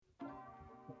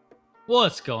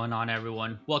What's going on,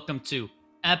 everyone? Welcome to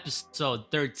episode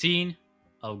 13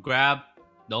 of Grab,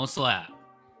 Don't Slap.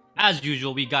 As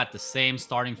usual, we got the same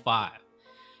starting five.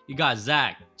 You got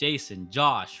Zach, Jason,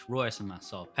 Josh, Royce, and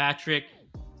myself, Patrick,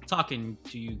 talking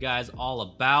to you guys all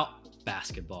about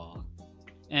basketball.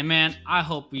 And man, I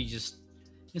hope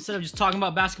instead of just talking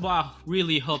about basketball, I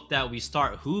really hope that we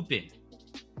start hooping.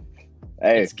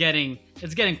 Hey, It's getting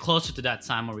closer to that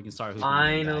time where we can start hooping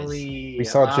with you guys. Finally. We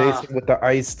saw Jason with the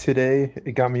ice today.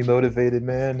 It got me motivated,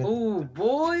 man. Oh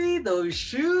boy, those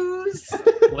shoes.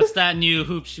 What's that new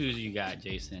hoop shoes you got,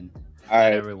 Jason? all Let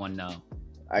right. everyone know.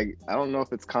 I don't know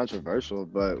if it's controversial,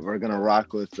 but we're gonna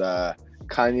rock with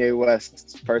Kanye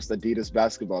West's first Adidas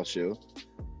basketball shoe,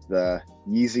 the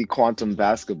Yeezy Quantum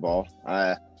Basketball.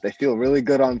 They feel really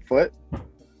good on foot.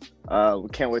 We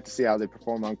can't wait to see how they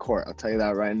perform on court. I'll tell you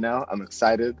that right now. I'm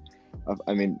excited.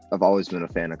 I've always been a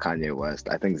fan of Kanye West.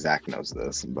 I think Zach knows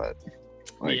this, but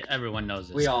Yeah, everyone knows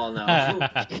this. We all know.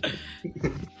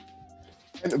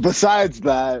 besides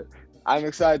that, I'm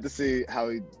excited to see how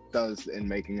he does in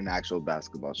making an actual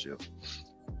basketball shoe.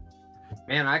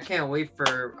 Man, I can't wait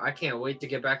to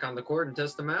get back on the court and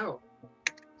test them out.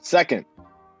 Second,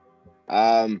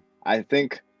 I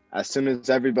think as soon as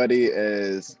everybody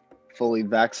is fully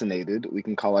vaccinated, we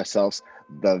can call ourselves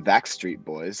the Vax Street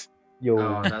Boys. Yo,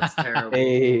 Oh, that's terrible.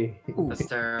 hey, That's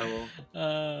terrible.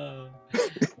 Uh,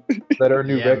 is that our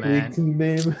new Yeah, rec man. league team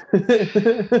name?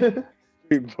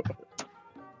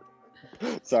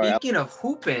 Sorry, Speaking of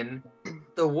hooping,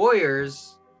 the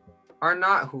Warriors are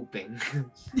not hooping.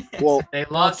 well, They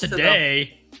well, lost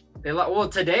today.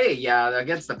 today, yeah,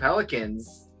 against the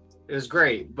Pelicans. It was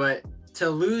great, but to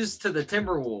lose to the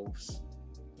Timberwolves.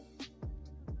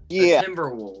 yeah. The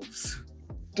Timberwolves.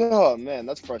 Oh man,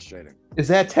 that's frustrating. Is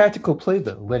that tactical play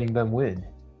though, letting them win?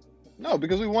 No,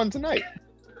 because we won tonight.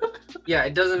 Yeah,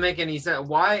 it doesn't make any sense.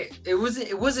 Why it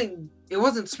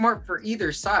wasn't smart for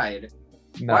either side.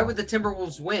 No. Why would the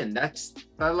Timberwolves win? That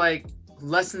like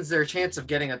lessens their chance of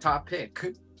getting a top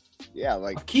pick, Yeah,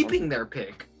 like of keeping their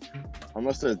pick.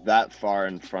 unless they're that far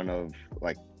in front of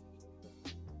like.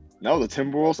 No, the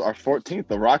Timberwolves are 14th.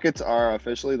 The Rockets are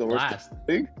officially the worst Last.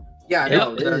 league. Yeah, Yeah,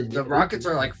 no, it is. the Rockets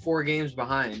are like 4 games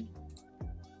behind.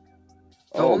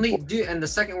 The Oh, only dude, and the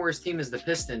second worst team is the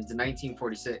Pistons in 19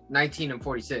 and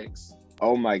 46.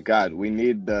 oh my God, we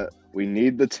need the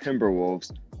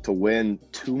Timberwolves to win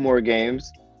 2 more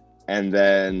games, and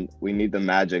then we need the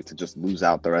Magic to just lose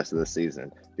out the rest of the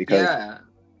season because Yeah,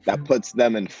 that puts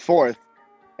them in 4th,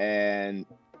 and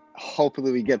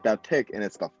hopefully we get that pick, and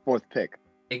it's the 4th pick.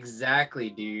 exactly,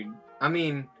 dude. I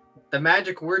mean, the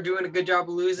Magic were doing a good job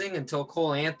of losing until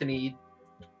Cole Anthony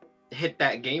hit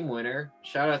that game winner.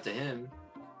 Shout out to him.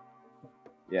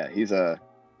 Yeah, he's a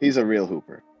real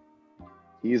hooper.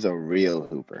 He's a real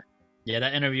hooper. Yeah,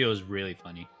 that interview was really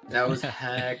funny. That was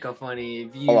hecka funny.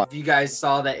 Hold on. If you guys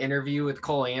saw that interview with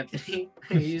Cole Anthony,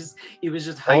 he was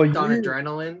just Oh, hyped on yeah.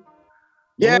 adrenaline.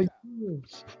 Yeah.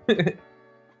 That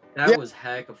Yeah. was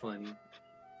hecka funny.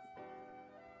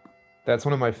 That's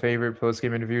one of my favorite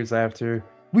post-game interviews after.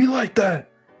 We like that.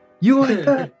 You like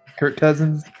that? Kirk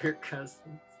Cousins. Kirk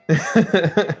Cousins.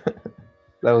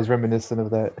 That was reminiscent of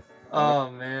that.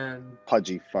 Oh man.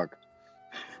 Pudgy fuck.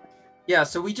 Yeah,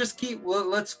 so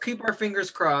let's keep our fingers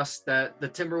crossed that the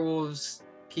Timberwolves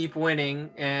keep winning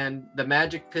and the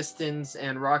Magic, Pistons,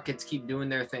 and Rockets keep doing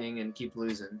their thing and keep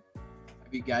losing.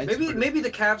 Have you guys Maybe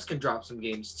the Cavs can drop some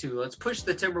games too. Let's push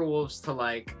the Timberwolves to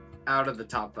like out of the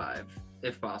top 5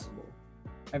 if possible.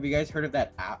 have you guys heard of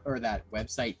that app or that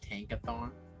website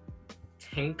Tankathon?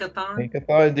 Tankathon?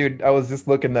 Tankathon, dude. I was just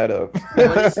looking that up.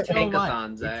 What is You know what?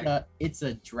 Tankathon, Zach? It's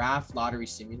a draft lottery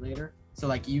simulator. So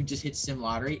like you just hit sim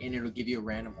lottery and it'll give you a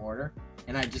random order.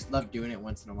 And I just love doing it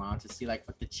once in a while to see like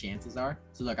what the chances are.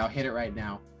 So look, I'll hit it right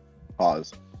now.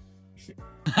 Pause.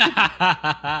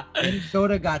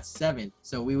 Minnesota got 7th,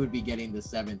 so we would be getting the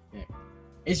 7th pick.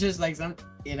 It's just like it's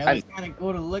kind of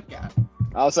cool to look at.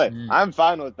 I'll say Mm. I'm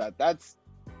fine with that. That's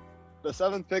the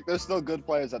 7th pick. There's still good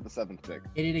players at the 7th pick.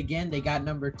 Hit it again, they got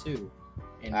number 2.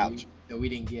 And Ouch. we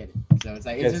didn't get it. So it's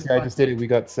like it's Yes, just I fun. just did it. We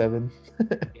got 7.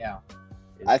 Yeah.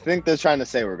 I think they're trying to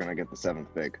say we're gonna get the 7th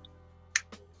pick.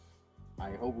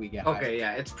 I hope we get Okay,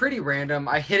 yeah, it's pretty random.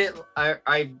 I hit it.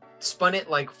 I spun it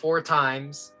like 4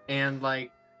 times, and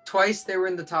like twice they were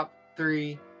in the top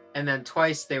 3, and then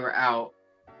twice they were out.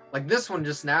 Like this one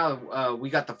just now, we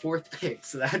got the 4th pick,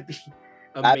 so that'd be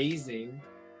amazing.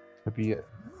 That'd be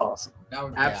awesome. That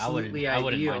would, Absolutely I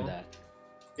wouldn't ideal. mind that.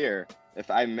 Here, if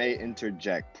I may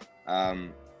interject,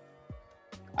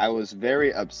 I was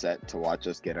very upset to watch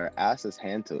us get our asses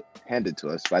handed to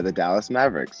us by the Dallas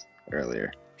Mavericks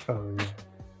earlier. Oh yeah.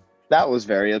 That was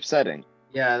very upsetting.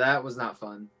 Yeah, that was not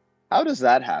fun. How does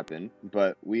that happen?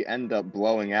 But we end up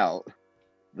blowing out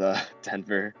the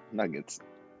Denver Nuggets.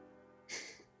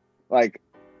 Like,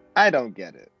 I don't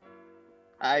get it.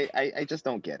 I just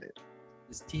don't get it.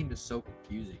 This team is so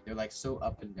confusing. They're like so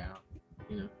up and down.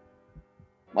 You know.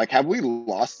 Like, have we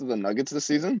lost to the Nuggets this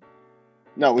season?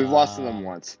 No, we've lost to them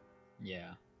once.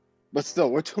 Yeah. But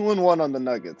still, we're 2-1 on the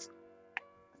Nuggets.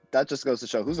 That just goes to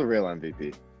show who's the real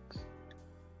MVP.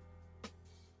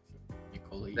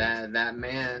 Nikola That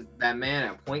man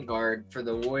at point guard for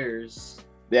the Warriors.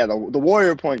 Yeah, the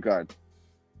Warrior point guard.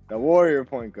 The Warrior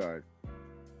point guard.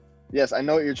 Yes, I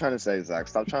know what you're trying to say, Zach.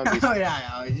 Stop trying to be Oh yeah,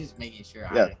 I was just making sure.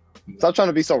 Yeah. stop trying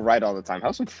to be so right all the time.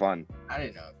 Have some fun. I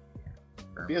didn't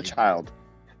know. Be a child.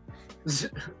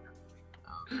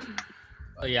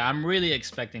 Oh yeah, I'm really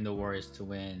expecting the Warriors to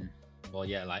win. Well,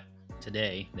 yeah, like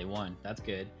today they won. That's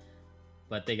good.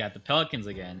 But they got the Pelicans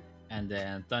again, and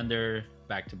then Thunder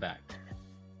back to back.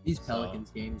 These Pelicans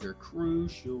games are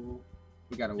crucial.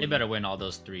 We gotta win. They better win all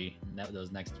those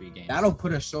those next 3 games. That'll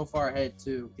put us so far ahead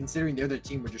too, considering they're the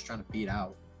team we're just trying to beat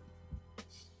out.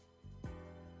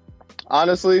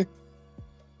 Honestly,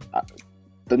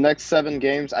 the next 7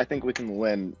 games, I think we can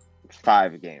win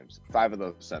 5 games. 5 of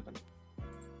those 7.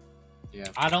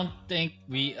 I don't think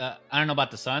we. I don't know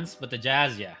about the Suns, but the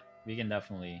Jazz, yeah, we can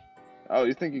definitely. Oh,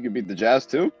 you think you could beat the Jazz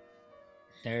too?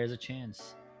 There's a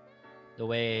chance. The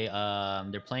way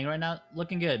they're playing right now,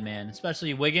 looking good, man.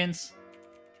 Especially Wiggins.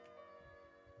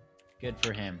 Good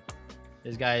for him.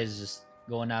 This guy is just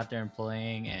going out there and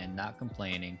playing and not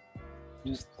complaining.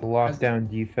 Just the lockdown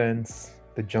defense.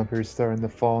 The jumpers starting to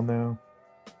fall now.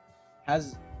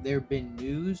 Has there been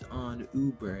news on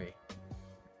Oubre?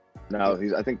 No,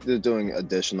 I think they're doing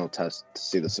additional tests to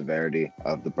see the severity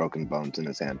of the broken bones in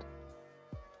his hand.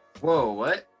 Whoa,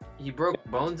 what? He broke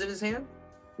bones in his hand?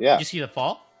 Yeah. Did you see the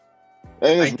fall?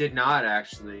 And I his- did not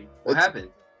actually. What It's- happened?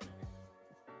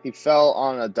 he fell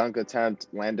on a dunk attempt,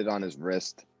 landed on his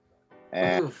wrist.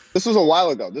 And Oof. this was a while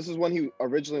ago. This is when he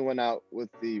originally went out with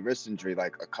the wrist injury,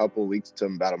 like a couple weeks to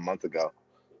about a month ago.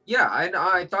 Yeah,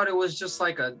 I thought it was just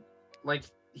like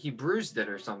he bruised it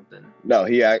or something. No,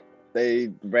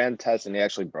 they ran tests and he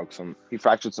actually he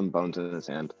fractured some bones in his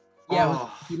hand. Yeah,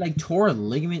 Oh. he like tore a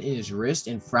ligament in his wrist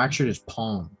and fractured his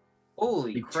palm.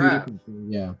 Holy Like, two crap. different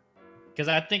things, yeah. Because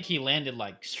I think he landed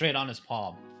like straight on his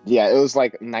palm. Yeah, it was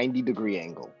like 90-degree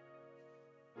angle.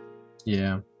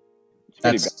 Yeah. It's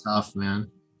pretty That's tough, man.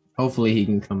 Hopefully he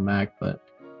can come back, but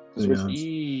who It's knows?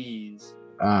 Jeez.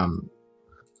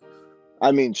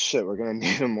 I mean, shit, we're gonna need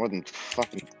him more than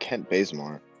fucking Kent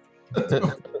Bazemore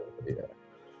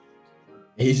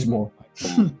He's more.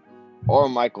 or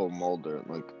Michael Mulder.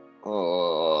 Like,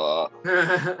 oh,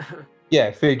 Yeah,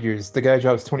 it figures. The guy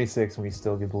drops 26 and we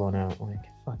still get blown out. Like,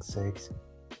 fuck's sakes.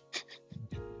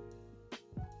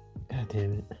 God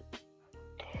damn it.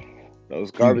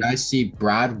 those You garbage. guys see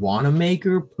Brad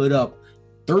Wanamaker put up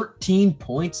 13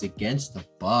 points against the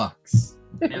Bucks.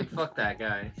 Man, fuck that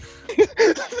guy.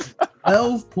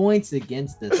 12 points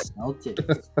against the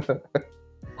Celtics.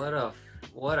 What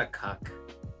a cuck.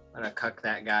 What a cuck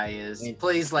that guy is. Man,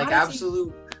 Plays like how does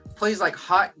he- plays like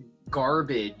hot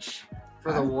garbage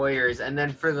for the Warriors, and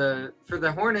then for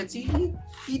the Hornets,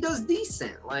 he does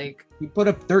decent. Like, He put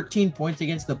up 13 points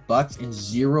against the Bucks and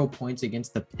 0 points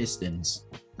against the Pistons.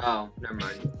 oh, never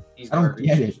mind. He's I don't garbage.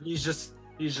 get it. He's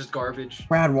just garbage.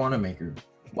 Brad Wanamaker,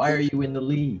 why are you in the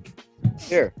league?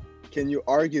 Here, can you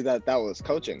argue that was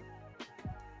coaching?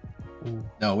 Ooh.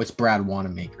 No, it's Brad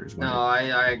Wanamaker's. No,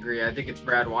 I agree. I think it's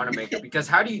Brad Wanamaker because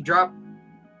how do you drop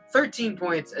 13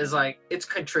 points is like it's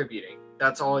contributing.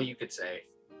 That's all you could say.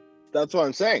 That's what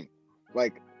I'm saying.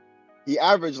 Like, he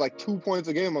averaged like 2 points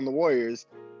a game on the Warriors,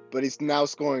 but he's now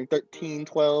scoring 13,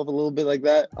 12, a little bit like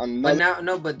that. On But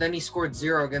another, but then he scored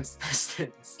 0 against the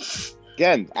Pistons.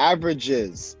 again,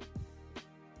 averages.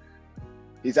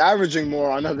 He's averaging more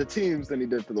on other teams than he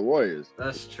did for the Warriors.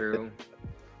 That's true.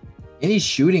 And he's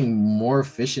shooting more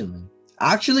efficiently.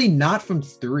 Actually, not from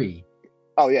 3.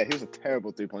 Oh yeah, he was a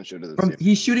terrible 3-point shooter this year.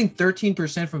 He's shooting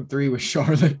 13% from 3 with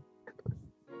Charlotte.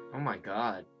 Oh my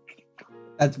god.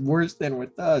 That's worse than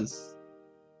with us.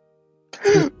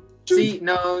 See,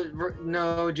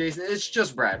 no, Jason, it's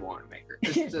just Brad Wanamaker.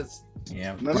 It's just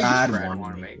Yeah, Let me Brad Brad Wanamaker.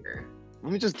 Wanamaker.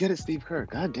 Let me just get it, Steve Kerr.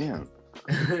 God damn.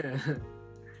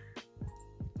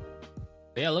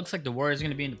 But yeah, it looks like the Warriors are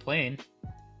going to be in the play-in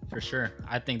for sure.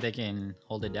 I think they can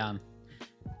hold it down.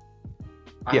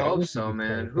 I Yeah, hope this so, would be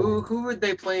man. cool. Who would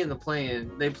they play in the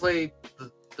play-in? They play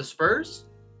the Spurs?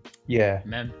 Yeah.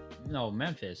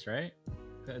 Memphis, right?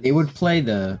 'Cause- They would play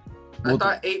the. I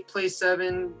thought 8 plays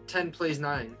 7, 10 plays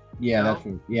 9. Yeah, No?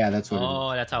 that's what it is.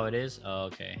 Oh, that's how it is. Oh,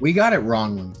 okay. We got it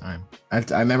wrong one time. I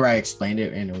remember I explained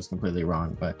it and it was completely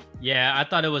wrong, but Yeah, I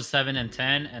thought it was 7 and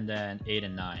 10, and then 8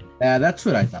 and 9. that's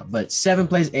what I thought. But 7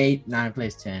 plays 8, 9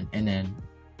 plays 10, and then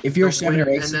if you're The 7 or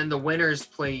win- 8, and then the winners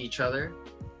play each other.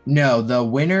 no, the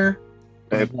winner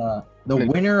Yep. of the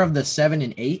winner of the 7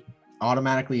 and 8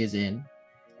 automatically is in,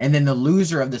 and then the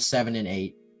loser of the 7 and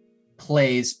 8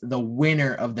 plays the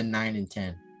winner of the 9 and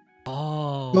 10.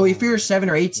 Oh. So if you're a 7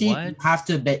 or 8 seed, you What?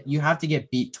 have to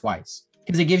get beat twice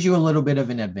because it gives you a little bit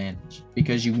of an advantage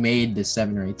because you made the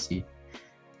 7 or 8 seed.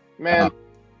 Man,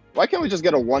 why can't we just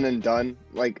get a one and done?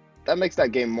 Like that makes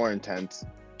that game more intense.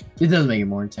 It does make it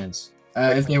more intense.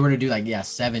 If they were to do like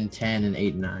 7, 10, and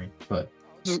 8, 9, but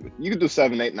You could do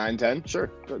 7, 8, 9, 10.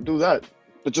 Sure, do that.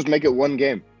 But just make it one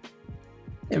game.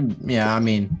 yeah, I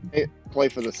mean, Play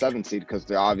for the 7 seed because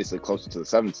they're obviously closer to the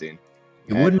 7 seed.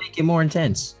 it would make it more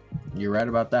intense. You're right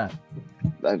about that.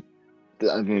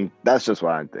 I mean, that's just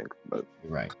what I think. But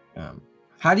You're right.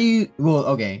 How do you? Well,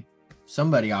 okay.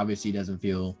 Somebody obviously doesn't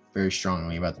feel very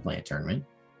strongly about the play-in tournament,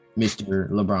 Mr.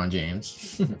 LeBron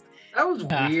James. That was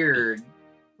weird.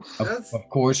 That's Of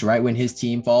course, right when his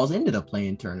team falls into the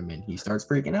play-in tournament, he starts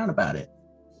freaking out about it.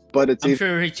 it's I'm either,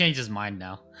 sure he changed his mind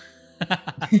now.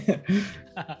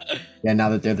 Yeah, now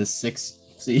that they're the 6th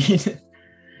seed.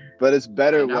 but it's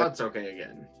better now when it's okay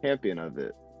again. champion of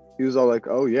it. He was all like,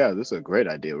 "Oh yeah, this is a great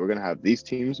idea. We're gonna have these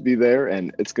teams be there,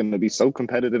 and it's gonna be so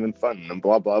competitive and fun, and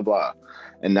blah blah blah."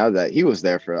 And now that he was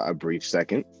there for a brief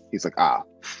second, he's like, "Ah,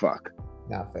 fuck."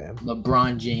 Nah, fam.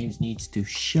 LeBron James needs to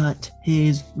shut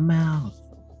his mouth.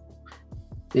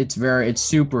 It's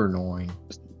super annoying.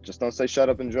 Just don't say shut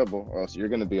up and dribble, or else you're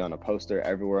gonna be on a poster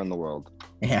everywhere in the world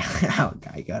Yeah,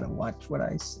 I gotta watch what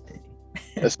I say.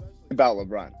 about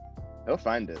LeBron. He'll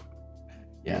find it.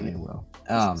 Yeah, they will.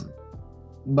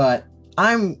 But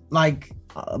I'm like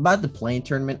about the playing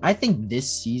tournament. I think this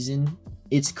season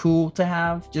it's cool to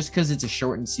have just because it's a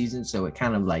shortened season, so it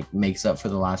kind of like makes up for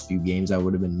the last few games I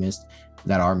would have been missed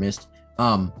that are missed.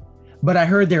 But I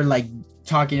heard they're like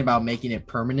talking about making it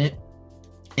permanent,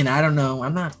 and I don't know.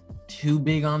 I'm not too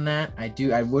big on that.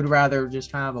 I would rather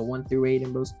just have a 1 through 8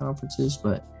 in both conferences,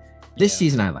 but this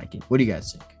season I like it. What do you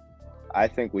guys think? I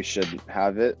think we should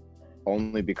have it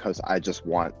only because I just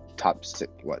want top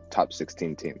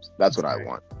 16 teams. That's what I Right.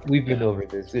 want. We've been over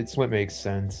this. It's what makes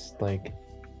sense. Like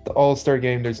the All-Star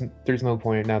game, there's no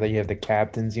point now that you have the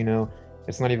captains, you know.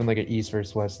 It's not even like an East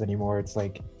versus West anymore. It's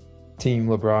like Team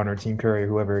LeBron or Team Curry,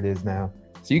 whoever it is now.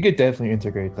 So you could definitely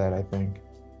integrate that, I think.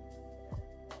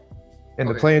 And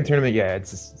the Okay. play-in tournament, yeah,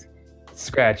 it's just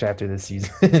scratch after this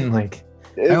season. Like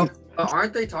I don't- But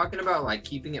aren't they talking about like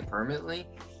keeping it permanently?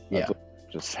 Yeah.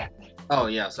 Just Oh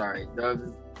yeah, sorry. no.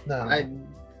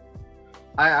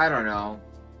 I don't know.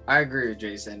 I agree with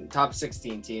Jason. Top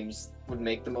 16 teams would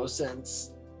make the most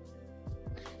sense.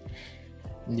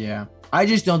 Yeah, I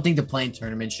just don't think the playing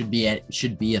tournament should be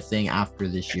a thing after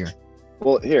this year.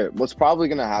 well, here, what's probably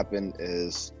gonna happen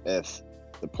is if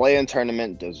the play-in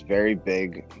tournament does very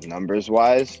big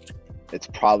numbers-wise, it's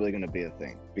probably gonna be a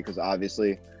thing because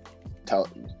obviously, the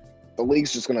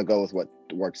league's just gonna go with what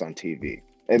works on TV.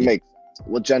 It makes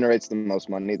what generates the most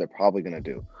money. They're probably gonna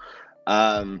do.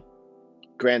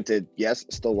 Granted, yes,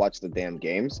 still watch the damn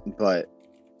games, but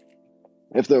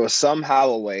if there was somehow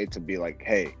a way to be like,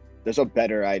 hey, there's a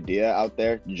better idea out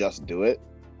there, just do it.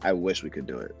 I wish we could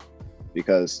do it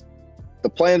because the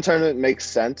play-in tournament makes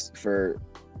sense for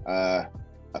a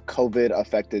COVID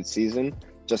affected season,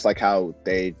 just like how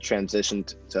they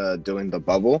transitioned to doing the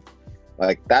bubble.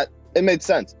 Like that, it made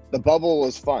sense. The bubble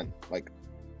was fun. Like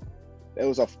it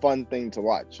was a fun thing to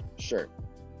watch, sure.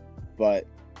 But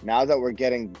now that we're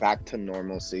getting back to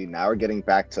normalcy, now we're getting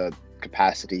back to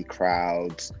capacity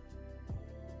crowds.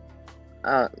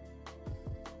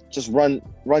 Just run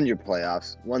your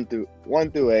playoffs 1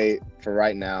 through 8 for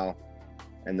right now,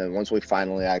 and then once we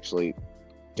finally actually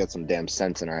get some damn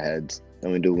sense in our heads,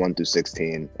 then we do 1 through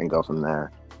 16 and go from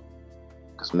there.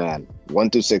 Because man, 1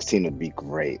 through 16 would be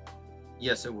great.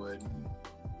 Yes, it would.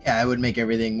 Yeah, it would make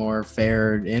everything more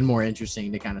fair and more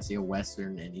interesting to kind of see a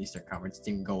Western and Eastern Conference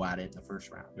team go at it in the first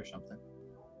round or something.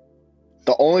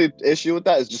 The only issue with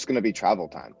that is just going to be travel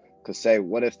time. Because say,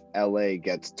 what if LA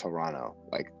gets Toronto?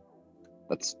 Like,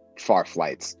 that's far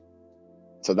flights.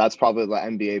 So that's probably the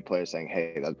NBA player saying,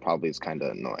 hey, that probably is kind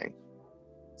of annoying.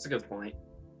 That's a good point.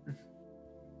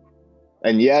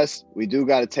 And yes, we do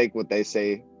got to take what they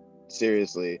say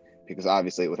seriously, because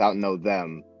obviously without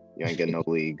them, you ain't getting no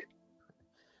league.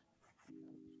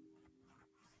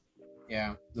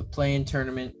 Yeah, the play-in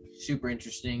tournament, super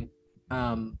interesting.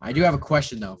 I do have a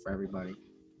question though for everybody.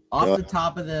 Off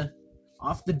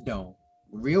the dome,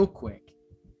 real quick,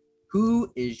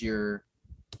 who is your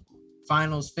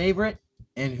finals favorite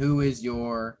and who is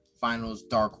your finals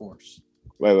dark horse?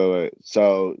 Wait.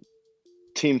 So,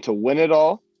 team to win it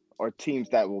all, or teams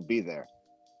that will be there?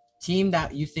 Team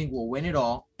that you think will win it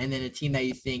all, and then a team that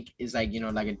you think is like,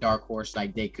 like a dark horse,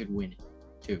 like they could win it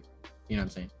too. You know what I'm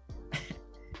saying?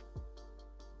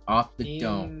 Off the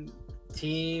dome.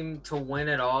 Team to win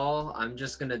it all. I'm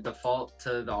just gonna default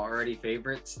to the already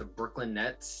favorites, the Brooklyn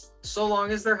Nets, so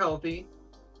long as they're healthy.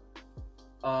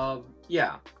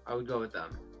 Yeah, I would go with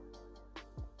them.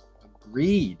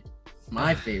 Agreed.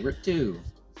 My favorite too.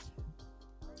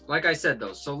 Like I said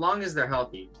though, so long as they're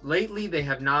healthy. Lately, they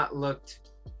have not looked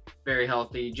very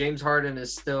healthy. James Harden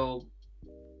is still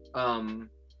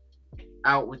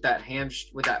out with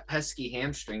that pesky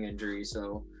hamstring injury.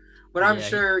 So, but I'm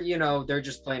sure they're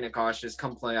just playing it cautious.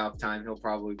 Come playoff time, he'll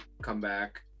probably come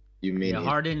back. You mean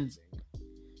Harden's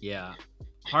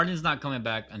not coming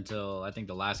back until I think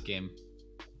the last game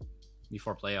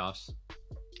before playoffs.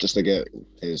 Just to get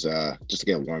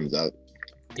warmed up.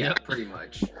 Yeah, pretty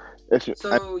much.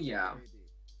 Yeah.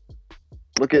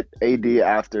 Look at AD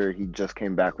after he just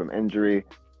came back from injury.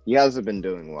 He hasn't been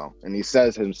doing well, and he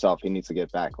says himself he needs to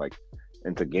get back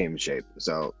into game shape.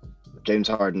 So James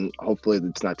Harden, hopefully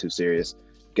it's not too serious.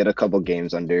 Get a couple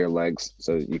games under your legs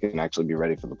so you can actually be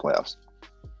ready for the playoffs.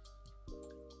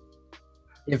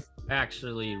 I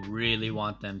actually really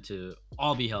want them to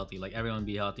all be healthy, like everyone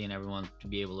be healthy and everyone to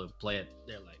be able to play at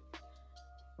their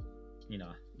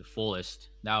the fullest.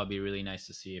 That would be really nice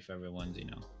to see if everyone's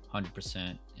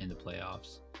 100% in the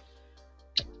playoffs.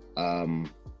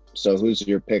 So who's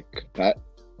your pick, Pat?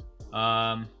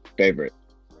 Favorite?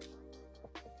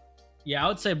 Yeah, I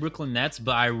would say Brooklyn Nets,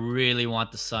 but I really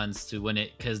want the Suns to win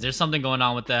it because there's something going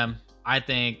on with them. I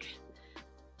think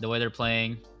the way they're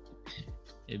playing,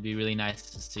 it'd be really nice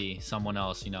to see someone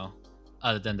else,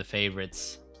 other than the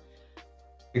favorites.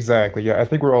 Exactly. Yeah, I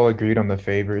think we're all agreed on the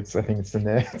favorites. I think it's the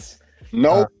Nets.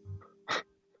 No.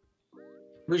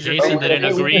 Jason didn't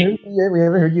agree. Yeah, we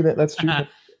haven't heard you. That's true.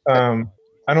 I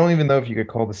don't even know if you could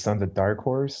call the Suns a dark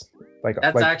horse.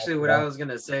 That's actually what I was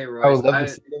gonna say, Royce. I would love to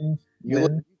see them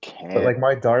win, But like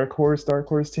my dark horse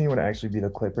team would actually be the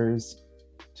Clippers,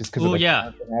 just because of the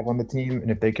talent they have on the team, and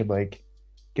if they could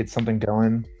get something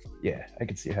going, yeah, I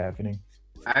could see it happening.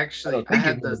 Actually, I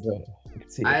had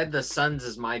the Suns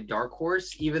as my dark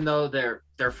horse, even though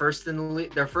they're first in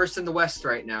the West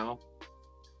right now.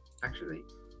 Actually,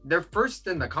 they're first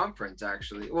in the conference.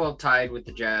 Actually, well, tied with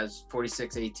the Jazz,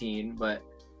 46-18. But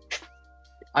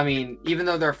I mean, even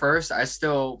though they're first, I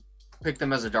still pick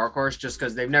them as a dark horse just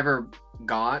because they've never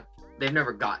gotten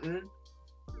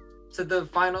to the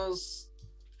finals.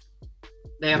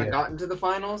 They haven't gotten to the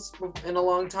finals in a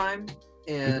long time,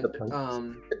 and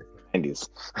 90s.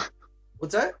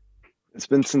 What's that? It's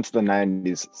been since the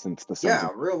 90s, since the 70s. Yeah,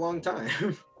 real long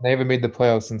time. They haven't made the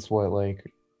playoffs since what,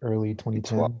 early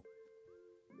 2010?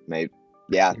 Maybe.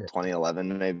 Yeah,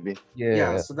 2011 maybe.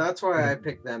 Yeah, so that's why I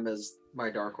picked them as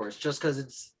my dark horse, just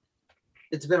because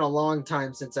it's been a long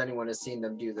time since anyone has seen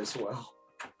them do this well.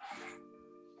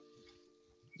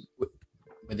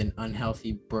 With an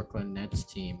unhealthy Brooklyn Nets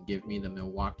team, give me the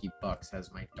Milwaukee Bucks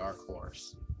as my dark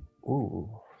horse. Ooh.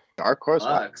 Dark horse?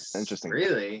 Bucks. Interesting.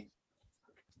 Really?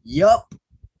 Yup.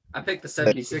 I picked the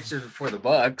 76ers before the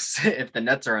Bucks if the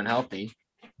Nets are unhealthy.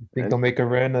 You think they'll make a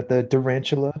run at the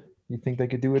Tarantula? You think they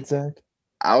could do it, Zach?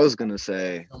 I was gonna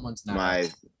say Someone's not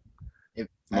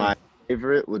my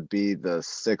favorite would be the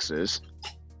Sixers.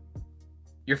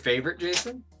 Your favorite,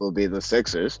 Jason? Will be the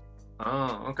Sixers.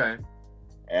 Oh, okay.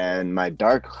 And my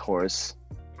dark horse,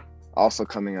 also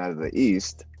coming out of the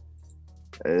East,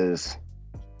 is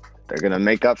they're gonna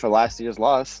make up for last year's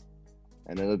loss,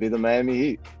 and it'll be the Miami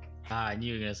Heat. I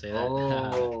knew you were gonna say that.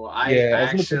 Oh, I was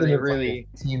actually gonna really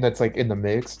a team that's in the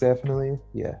mix, definitely.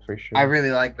 Yeah, for sure. I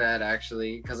really like that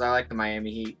actually because I like the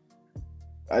Miami Heat.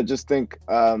 I just think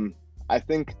I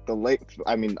think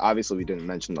obviously we didn't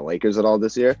mention the Lakers at all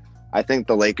this year. I think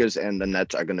the Lakers and the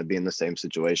Nets are going to be in the same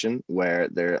situation where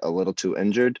they're a little too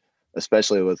injured,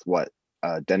 especially with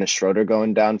Dennis Schroeder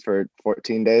going down for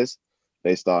 14 days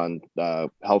based on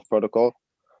health protocol.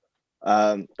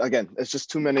 Again, it's just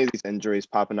too many of these injuries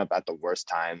popping up at the worst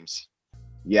times.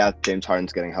 Yeah, James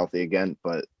Harden's getting healthy again,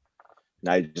 but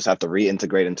now you just have to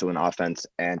reintegrate into an offense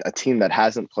and a team that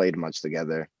hasn't played much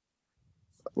together.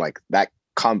 Like that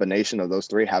combination of those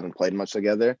three haven't played much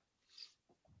together.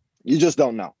 You just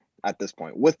don't know at this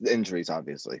point with the injuries,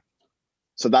 obviously.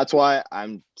 So that's why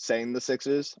I'm saying the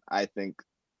Sixers. I think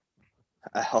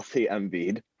a healthy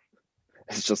Embiid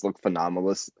has just looked phenomenal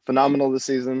this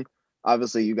season.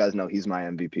 Obviously, you guys know he's my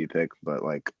MVP pick, but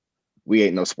We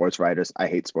ain't no sports writers. I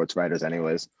hate sports writers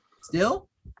anyways. Still?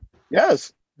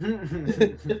 Yes.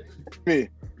 Agreed. Me.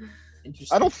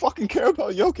 Interesting. I don't fucking care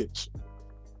about Jokic.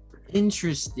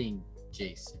 Interesting,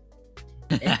 Jason.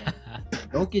 Hey,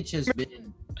 Jokic has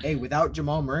been without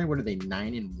Jamal Murray, what are they,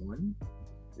 9-1?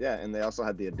 Yeah, and they also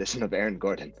had the addition of Aaron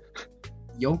Gordon.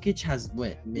 Jokic has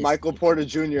what? Missed Michael Porter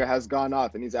Jr. has gone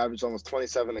off, and he's averaged almost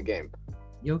 27 a game.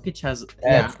 Jokic has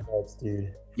That's nuts,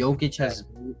 dude. Jokic has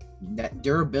that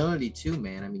durability too,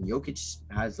 man. I mean, Jokic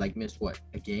has like missed what,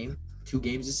 a game, 2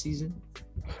 games this season.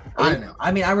 I don't know.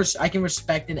 I mean, I can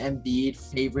respect an Embiid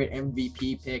favorite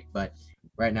MVP pick, but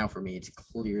right now for me, it's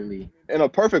clearly In a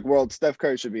perfect world, Steph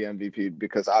Curry should be MVP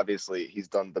because obviously he's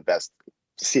done the best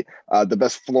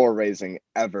floor raising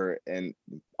ever in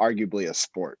arguably a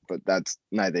sport, but that's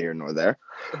neither here nor there.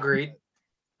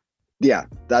 Yeah,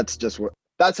 that's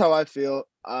how I feel.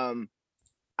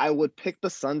 I would pick the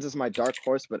Suns as my dark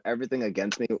horse, but everything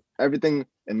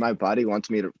in my body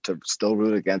wants me to still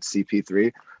root against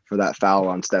CP3 for that foul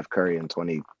on Steph Curry in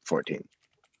 2014.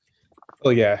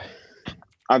 Oh yeah.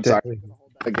 I'm sorry, Definitely.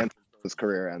 against his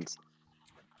career ends.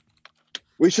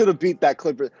 We should have beat that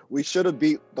Clippers. We should have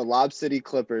beat the Lob City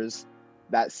Clippers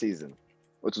that season,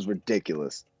 which was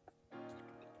ridiculous.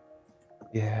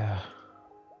 Yeah.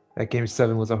 That game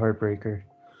 7 was a heartbreaker.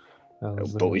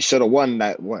 But we should have won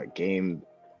that, game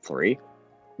 3?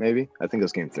 Maybe? I think it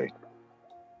was game 3.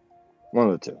 One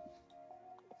of the two.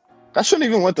 That shouldn't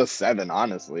even went to 7,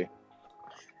 honestly.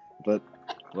 But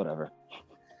whatever.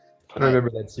 I don't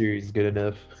remember that series good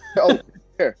enough. Oh,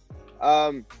 here.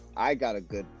 I got a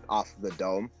good off the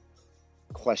dome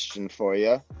question for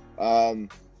you.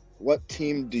 What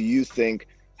team do you think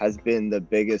has been the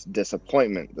biggest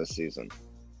disappointment this season?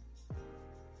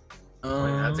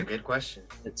 That's a good question.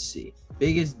 Let's see.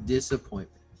 Biggest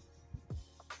disappointment.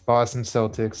 Boston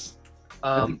Celtics.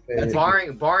 That's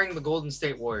Barring the Golden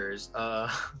State Warriors. Oh,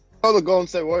 the Golden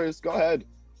State Warriors. Go ahead.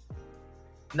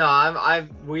 No,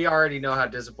 we already know how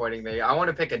disappointing they are. I want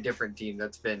to pick a different team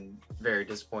that's been very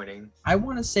disappointing. I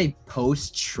want to say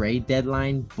post trade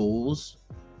deadline Bulls.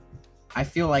 I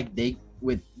feel like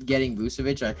with getting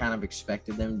Vucevic, I kind of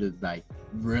expected them to like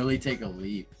really take a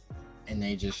leap, and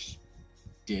they just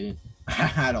didn't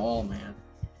at all, man.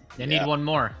 They need one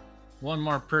more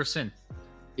person.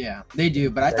 Yeah, they do,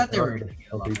 but I thought they were going to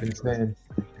get a lot Deep better. insane.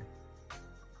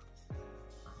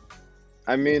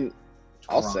 I mean,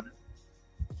 I'll say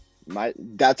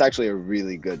that's actually a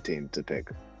really good team to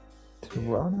pick.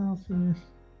 Toronto.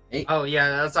 Oh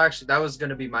yeah, that was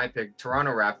gonna be my pick.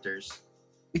 Toronto Raptors.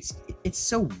 It's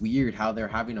so weird how they're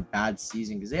having a bad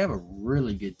season because they have a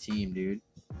really good team, dude.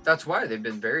 That's why they've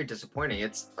been very disappointing.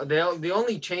 It's the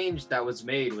only change that was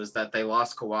made was that they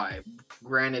lost Kawhi.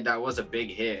 Granted, that was a big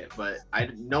hit, but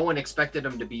no one expected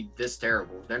them to be this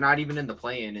terrible. They're not even in the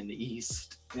play-in in the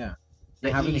East. Yeah.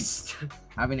 The Having East.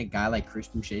 Having a guy like Chris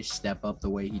Boucher step up the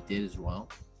way he did as well.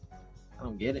 I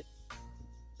don't get it.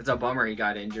 It's a bummer he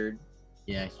got injured.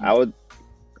 Yeah. I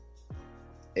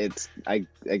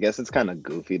guess it's kind of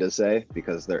goofy to say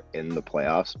because they're in the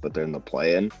playoffs, but they're in the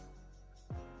play-in.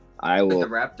 The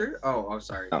Raptor? Oh,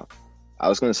 sorry. No. I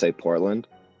was going to say Portland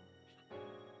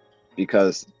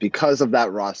because of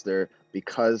that roster,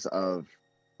 because of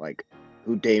like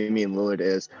who Damian Lillard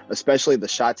is, especially the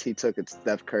shots he took at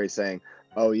Steph Curry saying,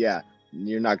 "Oh yeah,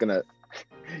 you're not gonna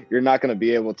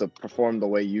be able to perform the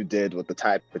way you did with the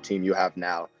type of team you have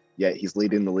now." Yet he's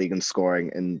leading the league in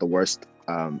scoring in the worst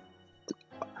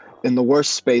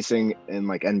spacing in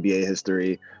like NBA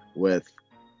history with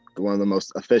one of the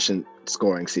most efficient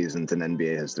scoring seasons in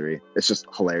NBA history. It's just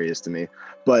hilarious to me.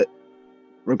 But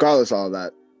regardless of all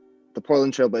that, the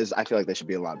Portland Trailblazers, I feel like they should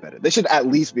be a lot better. They should at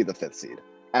least be the 5th seed.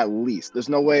 At least. There's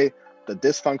no way the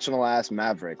dysfunctional ass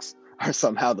Mavericks are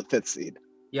somehow the 5th seed.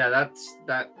 Yeah,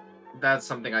 that's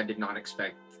something I did not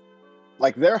expect.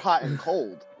 Like they're hot and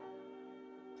cold.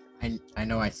 I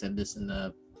know I said this in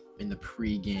the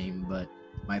pregame, but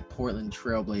my Portland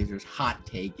Trailblazers hot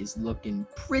take is looking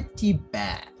pretty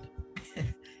bad.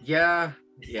 Yeah,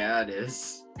 it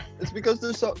is. It's because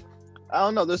they're so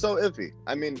iffy.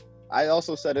 I mean, I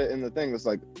also said it in the thing. It's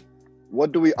like,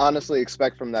 what do we honestly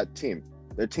expect from that team?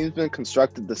 Their team's been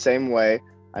constructed the same way.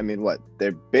 I mean,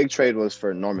 their big trade was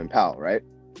for Norman Powell, right?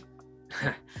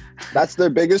 That's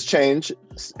their biggest change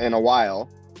in a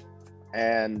while.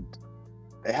 And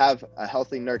they have a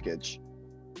healthy Nurkic.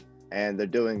 And they're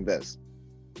doing this.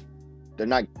 They're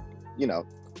not,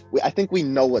 I think we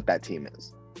know what that team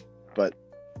is. But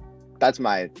that's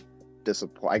my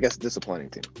disappointing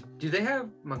team. Do they have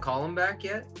McCollum back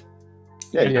yet?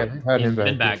 Yeah, had him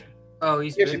Been back. Oh,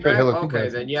 he's Yeah, been she played back? hella Okay,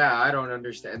 good. then yeah, I don't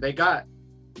understand. They got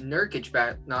Nurkic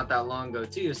back not that long ago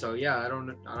too. So yeah, I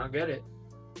don't get it.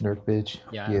 Nurkic.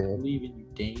 Yeah. I Yeah. believe in you,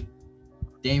 Dame.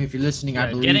 Dame, if you're listening, I Yeah,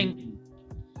 believe getting- in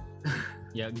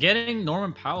you. Getting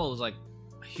Norman Powell was like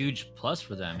a huge plus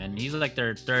for them, and he's like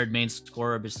their third main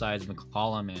scorer besides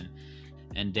McCollum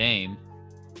and Dame,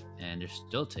 and they're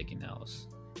still taking L's.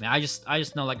 I mean, I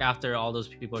just know, like, after all those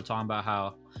people are talking about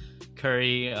how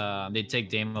Curry, they take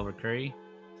Dame over Curry.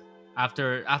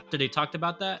 After they talked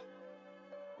about that,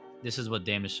 this is what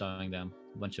Dame is showing them: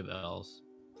 a bunch of L's.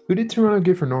 Who did Toronto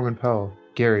get for Norman Powell?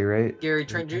 Gary, right? Gary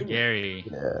Trent Jr. Gary,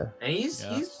 Yeah. And he's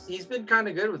Yeah. he's been kind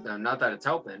of good with them. Not that it's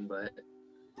helping, but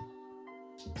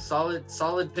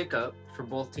solid pickup for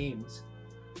both teams.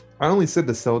 I only said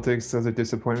the Celtics as a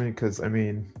disappointment because I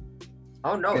mean,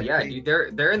 Oh no, yeah,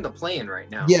 dude, they're in the play-in right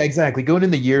now. yeah, exactly. Going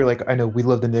in the year, like I know we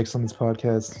love the Knicks on this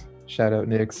podcast. Shout out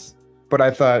Knicks. But I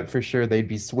thought for sure they'd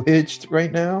be switched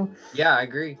right now. Yeah, I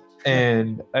agree.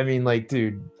 And I mean, like,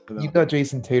 dude, you got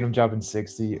Jason Tatum dropping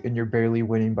 60 and you're barely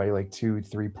winning by like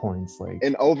 2-3 points. Like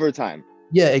In overtime.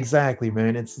 yeah, exactly,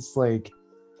 man. It's just like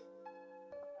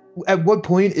at what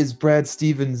point is Brad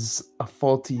Stevens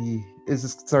is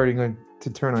this starting to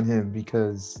turn on him?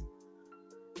 Because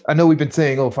I know we've been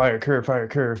saying, oh, fire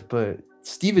Kerr, but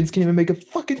Stevens can't even make a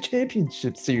fucking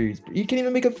championship series. You can't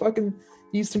even make a fucking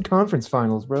Eastern Conference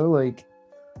Finals, bro. Like,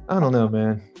 I don't know,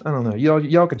 man. I don't know.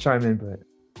 Y'all can chime in, but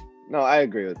No, I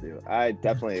agree with you. I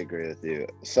definitely agree with you.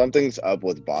 Something's up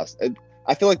with Boston.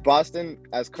 I feel like Boston,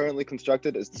 as currently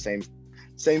constructed, is the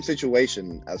same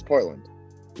situation as Portland.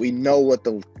 We know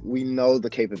the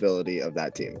capability of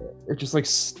that team. they're just like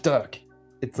stuck.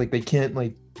 It's like they can't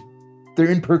like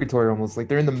they're in purgatory almost. Like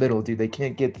they're in the middle, dude. They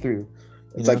can't get through. you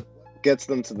It's know? like gets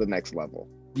them to the next level.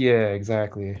 yeah,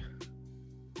 exactly.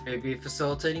 Maybe a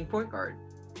facilitating point guard.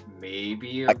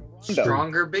 Maybe I- a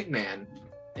stronger big man.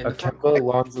 In A the front Kemba court.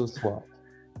 Alonso swap,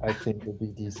 I think would be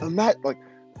decent.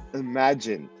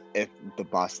 Imagine if the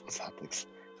Boston Celtics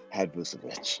had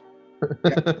Vucevic.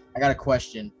 I got a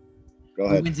question. Go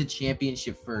Who ahead. wins a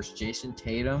championship first, Jason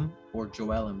Tatum or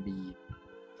Joel Embiid?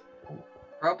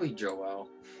 Probably Joel.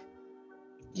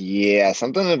 Yeah,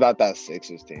 something about that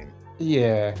Sixers team.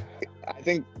 yeah, I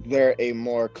think they're a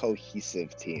more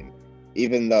cohesive team,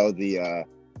 even though the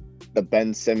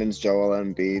Ben Simmons, Joel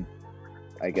Embiid,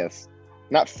 I guess,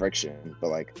 not friction, but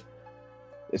like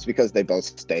it's because they both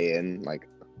stay in. Like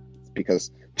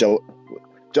because Joel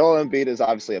Embiid is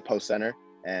obviously a post center,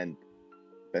 and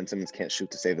Ben Simmons can't shoot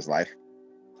to save his life.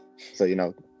 So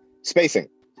spacing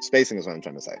is what I'm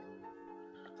trying to say.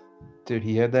 dude,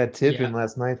 he had that tip in Yeah.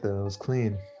 last night though. It was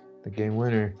clean, the game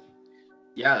winner.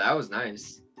 Yeah, that was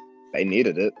nice. They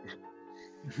needed it.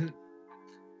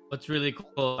 What's really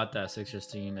cool about that Sixers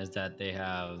team is that they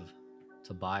have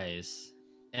Tobias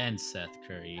and Seth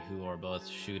Curry, who are both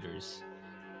shooters.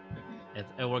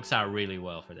 It works out really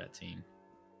well for that team.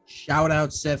 Shout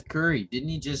out Seth Curry. Didn't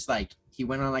he just he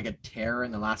went on like a tear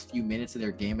in the last few minutes of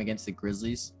their game against the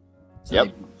Grizzlies?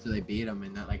 Yep. So they beat them,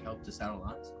 and that helped us out a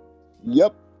lot.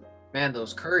 Yep. Man,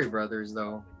 those Curry brothers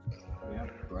though. Yeah,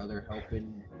 brother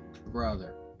helping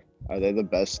brother. Are they the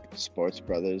best sports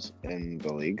brothers in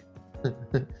the league?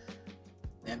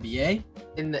 NBA?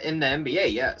 In the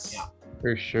NBA, yes. Yeah.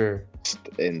 For sure.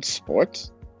 In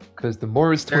sports? Because the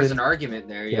Morris There's twins, an argument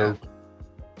there, yeah.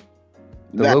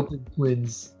 the That- Lopez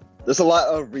twins. There's a lot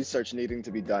of research needing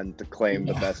to be done to claim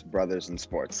the best brothers in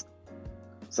sports.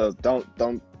 So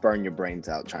don't burn your brains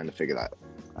out trying to figure that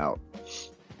out.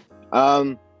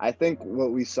 I think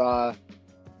what we saw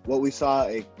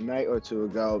a night or two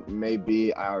ago may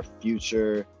be our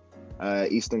future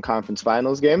Eastern Conference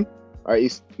Finals game, our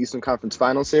Eastern Conference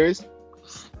Finals series.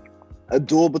 A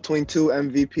duel between two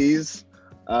MVPs,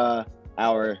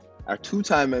 our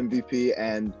two-time MVP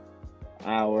and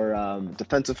our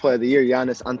Defensive Player of the Year,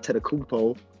 Giannis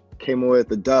Antetokounmpo, came away with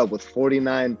the dub with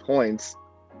 49 points,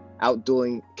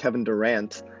 outdueling Kevin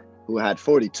Durant, who had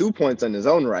 42 points in his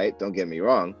own right. Don't get me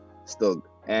wrong, still,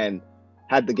 and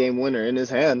had the game winner in his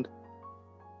hand.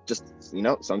 Just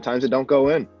sometimes it don't go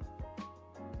in.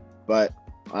 But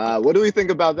what do we think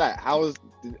about that?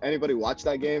 Did anybody watch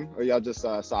that game, or y'all just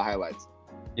saw highlights?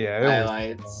 Yeah, it was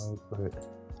Highlights. wild, but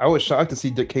I was shocked to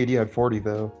see that KD had 40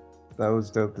 though. That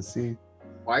was dope to see.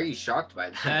 Why are you shocked by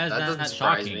that? That is That not doesn't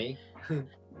surprise shocking. me.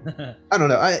 I don't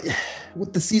know.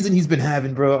 With the season he's been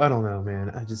having, bro, I don't know, man.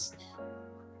 I haven't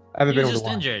He been was able just to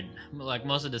watch. injured like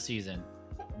most of the season,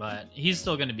 but he's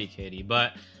still going to be KD.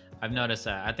 But I've noticed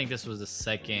that I think this was the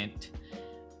second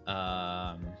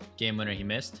game winner he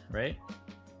missed, right?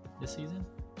 This season.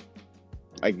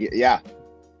 Yeah,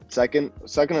 second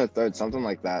or third, something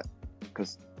like that.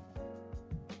 Because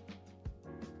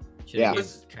Should Yeah. give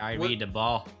Kyrie the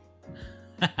ball.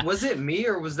 Was it me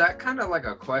or was that kind of like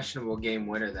a questionable game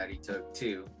winner that he took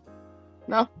too?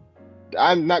 No,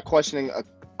 I'm not questioning.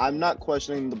 I'm not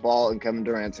questioning the ball in Kevin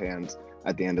Durant's hands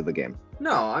at the end of the game.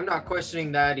 No, I'm not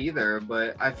questioning that either,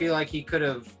 but I feel like he could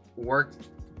have worked.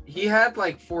 He had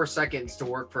like 4 seconds to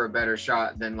work for a better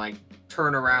shot than like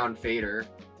turn around fader.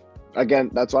 Again,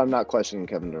 that's why I'm not questioning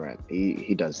Kevin Durant.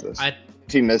 He does this. I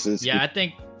If he misses, yeah, I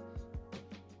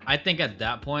think at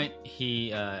that point he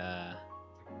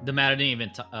the matter didn't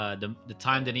even the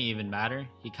time didn't even matter.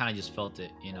 He kind of just felt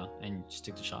it, and just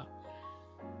took the shot.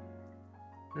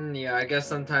 Yeah, I guess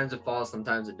sometimes it falls,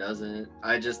 sometimes it doesn't.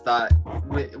 I just thought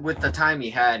with the time he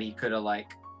had, he could have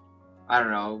like, I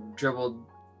don't know, dribbled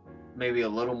maybe a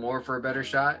little more for a better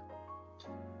shot.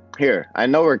 Here, I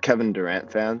know we're Kevin Durant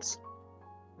fans.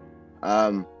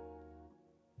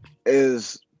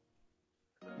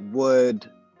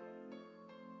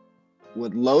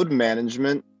 Would load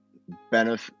management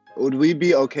benefit? Would we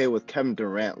be okay with Kevin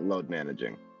Durant load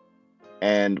managing?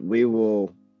 And we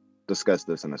will discuss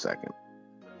this in a second.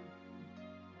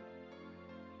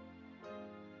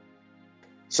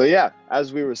 So yeah,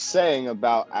 as we were saying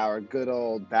about our good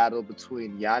old battle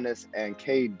between Giannis and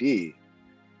KD,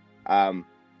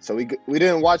 so we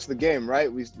didn't watch the game, right?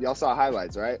 Y'all saw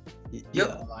highlights, right?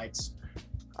 Yeah, lights.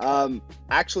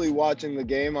 Actually watching the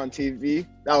game on TV,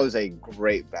 that was a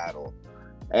great battle.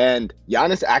 And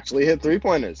Giannis actually hit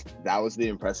 3-pointers. That was the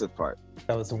impressive part.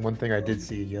 That was the one thing I did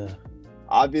see, yeah.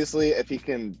 Obviously, if he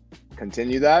can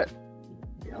continue that,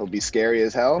 he'll be scary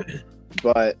as hell.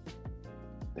 But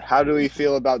how do we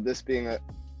feel about this being an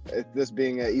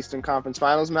Eastern Conference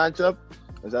Finals matchup?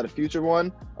 Is that a future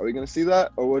one? Are we going to see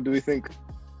that? Or what do we think?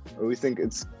 Or we think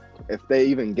it's, if they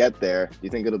even get there, do you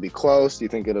think it'll be close? Do you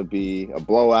think it'll be a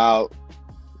blowout?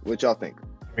 What y'all think?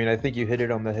 I mean, I think you hit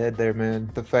it on the head there, man.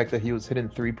 The fact that he was hitting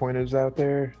 3-pointers out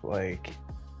there, like,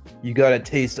 you got a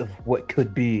taste of what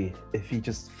could be if he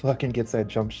just fucking gets that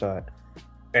jump shot.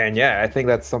 And yeah, I think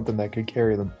that's something that could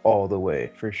carry them all the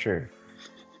way, for sure.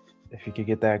 If he could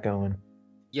get that going.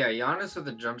 Yeah, Giannis with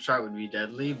a jump shot would be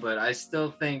deadly, but I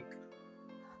still think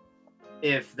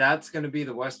if that's going to be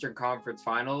the Western Conference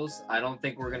Finals, I don't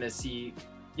think we're going to see,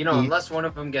 unless one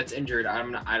of them gets injured,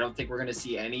 I don't think we're going to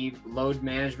see any load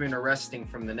management or resting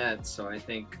from the Nets. So I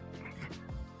think,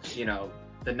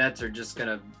 the Nets are just going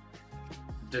to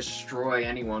destroy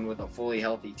anyone with a fully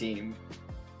healthy team.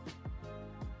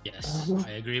 Yes,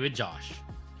 I agree with Josh.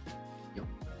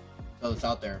 So it's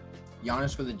out there.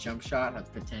 Giannis with a jump shot has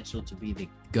potential to be the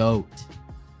GOAT.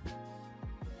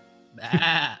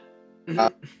 Ah.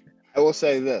 I will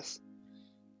say this.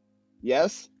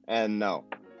 Yes and no.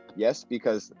 Yes,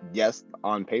 because yes,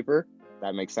 on paper,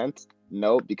 that makes sense.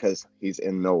 No, because he's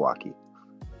in Milwaukee.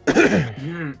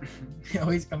 It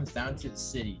always comes down to the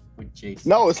city with Jason.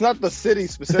 No, it's not the city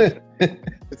specific.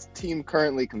 It's team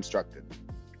currently constructed.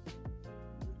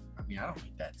 I mean, I don't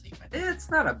like that team. It's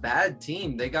not a bad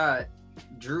team. They got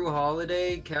Drew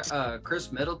Holiday,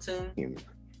 Chris Middleton.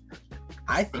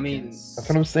 I mean, that's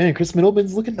what I'm saying. Chris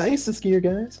Middleton's looking nice this year,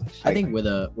 guys. I think with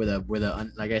a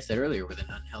like I said earlier, with an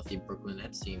unhealthy Brooklyn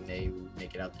Nets team, they would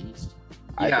make it out the East.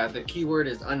 Yeah, the key word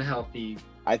is unhealthy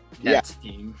Nets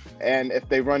team. And if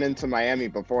they run into Miami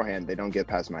beforehand, they don't get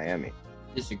past Miami.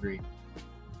 Disagree.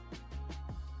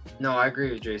 No, I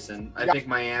agree with Jason. I think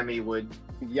Miami would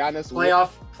Giannis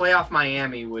playoff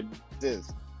Miami would.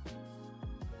 Is.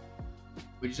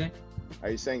 What'd you say? Are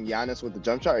you saying Giannis with the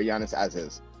jump shot or Giannis as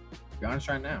is? Giannis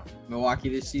right now. Milwaukee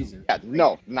this season. Yeah,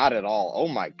 no, not at all. Oh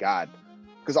my God.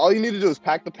 Because all you need to do is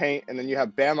pack the paint, and then you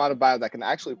have Bam Adebayo that can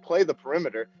actually play the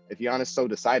perimeter if Giannis so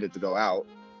decided to go out.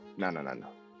 No.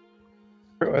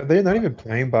 Bro, they're not even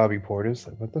playing Bobby Portis.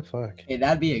 Like, what the fuck? Hey,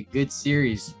 that'd be a good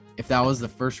series if that was the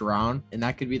first round, and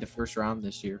that could be the first round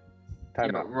this year.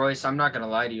 Royce, I'm not gonna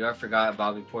lie to you. I forgot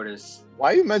Bobby Portis.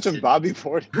 Why you mention Bobby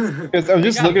Portis? Because I'm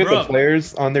just looking at the Brooke.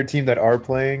 players on their team that are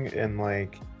playing, and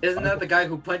like, Isn't that the guy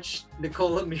who punched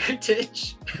Nikola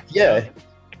Mirotic? yeah,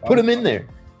 put him in there.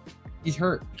 He's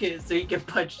hurt. Okay, so he can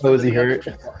punch. Oh, is he somebody hurt?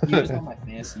 else. He was on my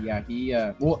fantasy. Yeah,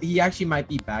 he actually might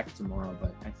be back tomorrow,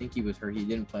 but I think he was hurt. He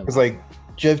didn't play. It's last like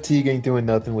Jeff Teague ain't doing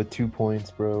nothing with 2 points,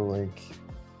 bro. Like,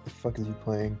 the fuck is he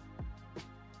playing?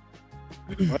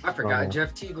 I forgot Oh.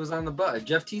 Jeff Teague was on the Bucks.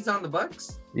 Jeff Teague's on the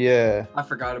Bucks. Yeah. I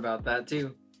forgot about that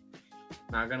too.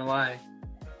 Not gonna lie.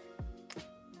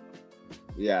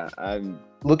 Yeah, I'm.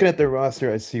 Looking at their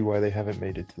roster, I see why they haven't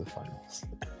made it to the finals.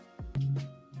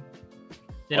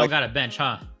 They don't got a bench,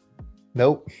 huh?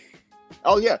 Nope.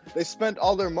 Oh yeah, they spent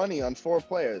all their money on 4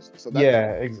 players, so that's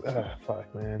Yeah.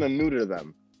 Fuck, gonna man. neuter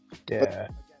them. Yeah.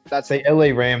 That's They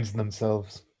LA Rams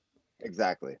themselves.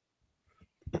 exactly.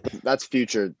 That's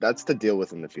future. That's to deal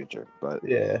with in the future. But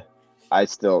Yeah. I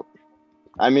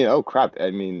mean, oh crap.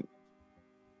 I mean,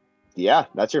 yeah,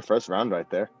 that's your first round right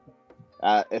there.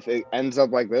 If it ends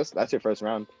up like this, that's your first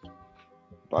round.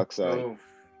 Bucks. Oh,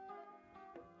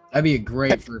 That'd be a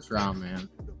great first round, man.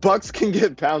 Bucks can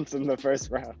get bounced in the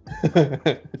first round.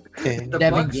 the Devin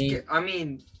Bucks. Game. I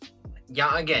mean,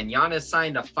 yeah. Again, Giannis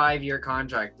signed a 5-year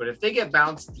contract, but if they get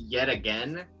bounced yet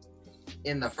again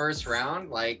in the first round,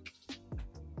 like,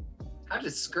 how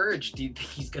discouraged do you think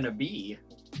he's gonna be?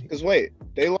 Because wait,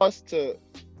 the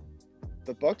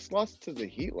Bucks lost to the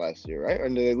Heat last year, right? Or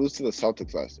did they lose to the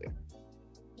Celtics last year?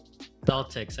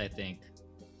 Celtics, I think.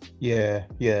 Yeah.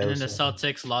 And then the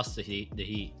Celtics lost the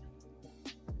Heat.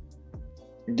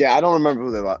 Yeah, I don't remember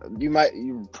who they lost.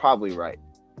 You're probably right.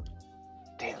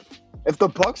 Damn. If the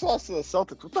Bucks lost to the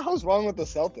Celtics, what the hell's wrong with the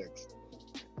Celtics?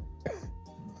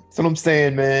 That's what I'm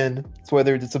saying, man. It's why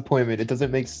they're a disappointment. It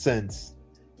doesn't make sense.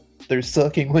 They're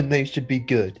sucking when they should be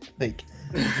good. Like,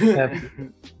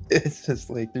 it's just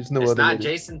like there's no It's other. not way to-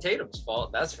 Jason Tatum's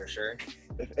fault, that's for sure.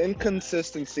 If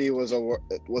inconsistency was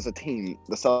a team,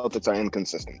 the Celtics are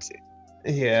inconsistency.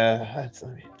 Yeah, I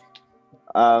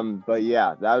mean, But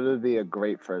yeah, that would be a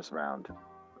great first round.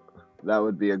 That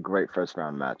would be a great first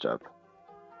round matchup.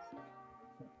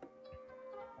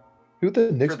 who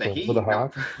the Knicks For the play? Heat, For the not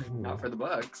Hawks? not for the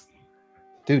Bucks.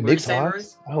 Dude, What were you Knicks saying, Hawks.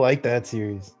 Royce? I like that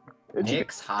series.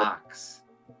 Knicks, Hawks.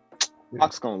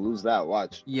 Hawks gonna lose that.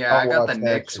 Watch. Yeah, I I'll got watch the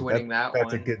that Knicks too. winning that That's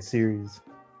one. a good series.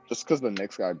 Just because the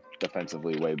Knicks are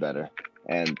defensively way better,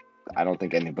 and I don't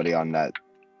think anybody on that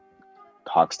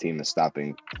Hawks team is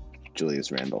stopping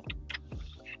Julius Randle.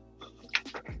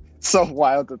 So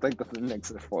wild to think that the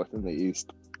Knicks are fourth in the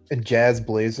East. And Jazz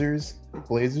Blazers.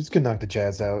 Blazers could knock the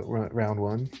Jazz out round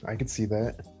one. I could see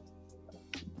that.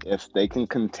 If they can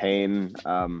contain,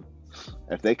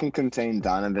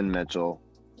 Donovan Mitchell,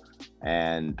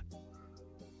 and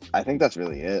I think that's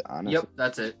really it. Honestly, Yep,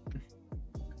 that's it. Kind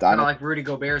of Donovan. like Rudy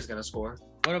Gobert's gonna score.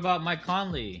 What about Mike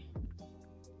Conley?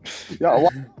 Yeah,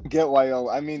 well, I get why.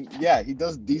 I mean, yeah, he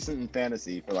does decent in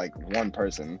fantasy for like one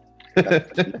person.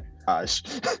 Gosh.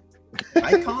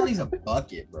 Mike Conley's a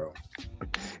bucket, bro.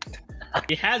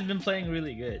 He has been playing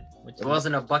really good. It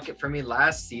wasn't a bucket for me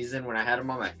last season when I had him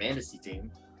on my fantasy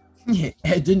team. Yeah,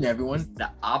 didn't everyone? The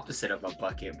opposite of a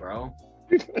bucket, bro.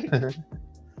 I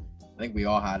think we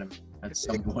all had him at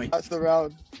some point. Pass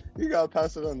around. You gotta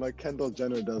pass around like Kendall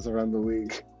Jenner does around the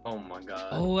league. Oh my god.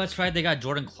 Oh, that's right. They got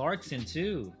Jordan Clarkson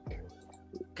too.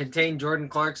 Contain Jordan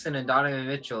Clarkson and Donovan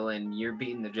Mitchell, and you're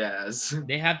beating the Jazz.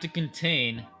 They have to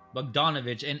contain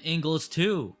Bogdanovich and Ingles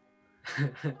too.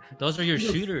 Those are your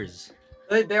shooters.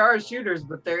 They are shooters,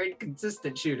 but they're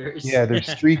inconsistent shooters. Yeah, they're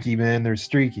streaky, man. They're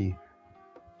streaky.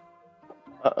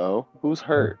 Who's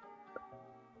hurt?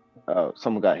 Oh,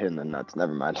 someone got hit in the nuts.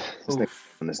 Never mind. This thing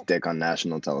Oof. on this dick on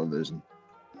national television.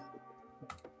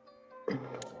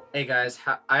 Hey guys,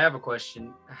 I have a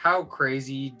question. How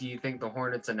crazy do you think the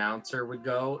Hornets announcer would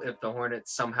go if the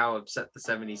Hornets somehow upset the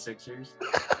 76ers?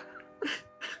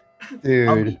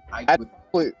 Dude.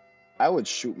 I would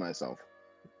shoot myself.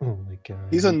 Oh my god.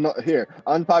 He's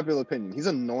unpopular opinion. He's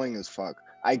annoying as fuck.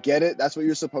 I get it. That's what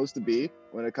you're supposed to be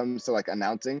when it comes to like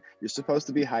announcing. You're supposed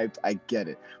to be hyped. I get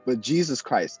it. But Jesus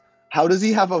Christ, how does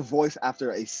he have a voice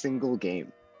after a single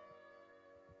game?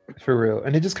 For real.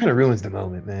 And it just kind of ruins the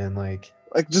moment, man. Like,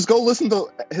 Just go listen to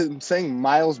him saying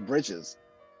Miles Bridges.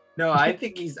 No, I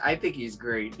think he's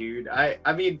great, dude. I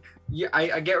mean, yeah,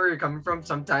 I get where you're coming from.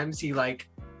 Sometimes he'll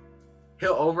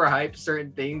overhype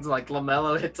certain things, like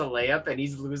LaMelo hits a layup and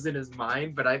he's losing his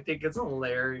mind, but I think it's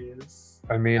hilarious.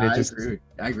 I mean, I it just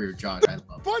agree with Josh. I love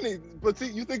it. Funny, but see,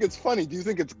 you think it's funny. Do you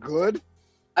think it's good?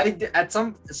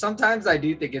 Sometimes I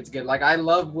do think it's good. Like I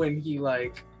love when he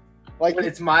Like when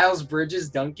it's Miles Bridges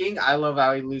dunking. I love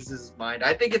how he loses his mind.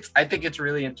 I think it's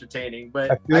really entertaining.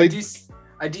 But I feel like-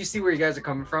 I do see where you guys are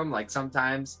coming from. Like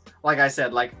sometimes, like I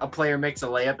said, like a player makes a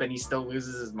layup and he still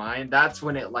loses his mind. That's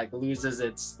when it like loses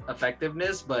its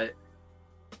effectiveness. But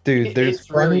dude, there's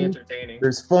it's really funny. entertaining.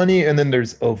 There's funny, and then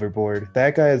there's overboard.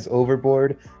 That guy is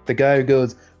overboard. The guy who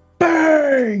goes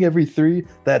bang every three.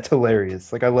 That's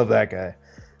hilarious. Like, I love that guy.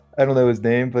 I don't know his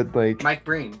name, but like Mike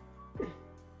Breen.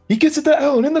 he gets it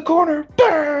down in the corner.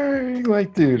 Bang!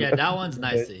 Like, dude. Yeah, that one's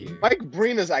nice to hear. Mike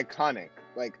Breen is iconic.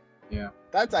 Like, Yeah.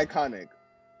 that's iconic.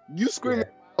 You scream Yeah.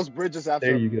 at Miles Bridges There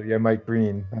after you go. Yeah, Mike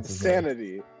Breen. That's his name.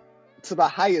 insanity to the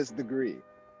highest degree.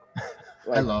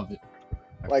 I love it.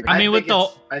 Like, I mean, with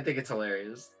I think it's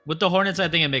hilarious. With the Hornets, I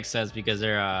think it makes sense because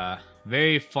they're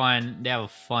very fun. They have a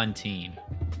fun team.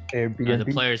 The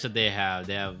Airbnb. players that they have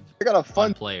they got a fun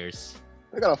fun. players.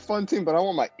 I got a fun team, but I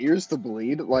want my ears to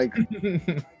bleed. Like,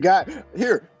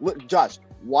 here, look, Josh,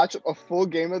 watch a full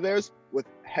game of theirs with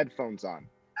headphones on.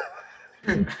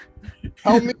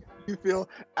 Tell me how you feel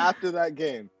after that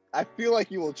game. I feel like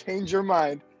you will change your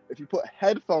mind if you put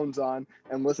headphones on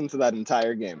and listen to that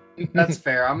entire game. That's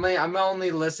fair. I'm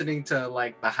only listening to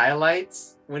like the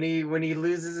highlights when he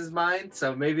loses his mind.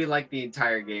 So maybe like the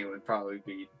entire game would probably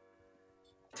be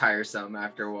tiresome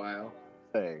after a while.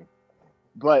 Thing.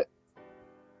 But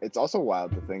it's also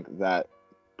wild to think that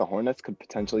the Hornets could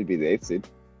potentially be the 8th seed.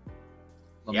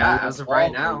 Yeah, as of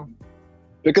right now.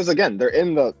 Because again, they're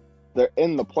in the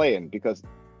play-in because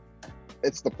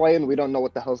it's the play-in. We don't know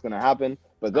what the hell's gonna happen,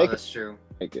 but they can That's true.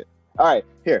 make it. All right,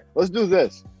 here, let's do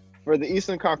this. For the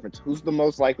Eastern Conference, who's the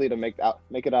most likely to make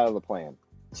it out of the play-in?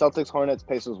 Celtics, Hornets,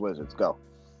 Pacers, Wizards. Go.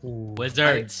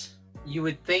 Wizards. You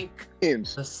would think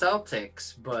Teams. the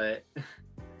Celtics, but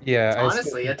Yeah, it's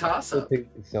honestly a toss-up.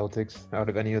 pick the Celtics out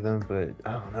of any of them, but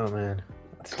I don't know, man.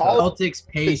 That's Call- tough. Celtics,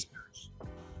 Pacers.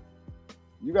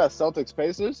 You got Celtics,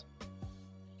 Pacers.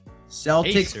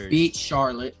 Celtics Pacers. beat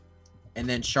Charlotte, and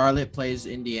then Charlotte plays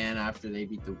Indiana after they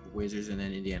beat the Wizards, and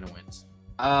then Indiana wins.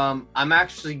 I'm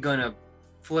actually gonna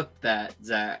flip that,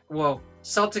 Zach. Well,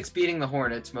 Celtics beating the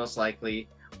Hornets most likely,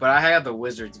 but I have the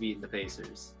Wizards beating the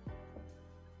Pacers.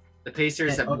 The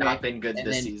Pacers have Okay, not been good and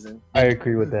this then- season. I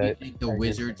agree with Do you that. think the I agree.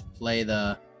 Wizards play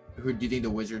the? Who do you think the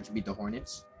Wizards beat the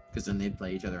Hornets? Because then they'd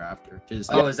play each other after.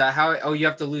 Just, Oh, is that how? Oh, you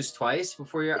have to lose twice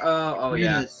before you're. Oh you're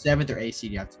yeah. the 7th or 8th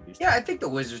seed. You have to lose. Yeah, I think the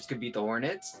Wizards could beat the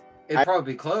Hornets. It'd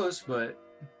probably be close, but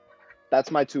That's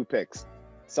my two picks: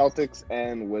 Celtics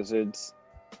and Wizards.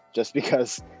 Just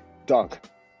because, dunk.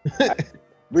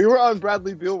 We were on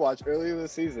Bradley Beal watch earlier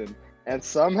this season, and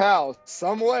somehow,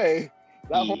 some way,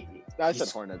 that he- I said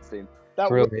he's- Hornets team. That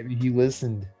Bro, was maybe he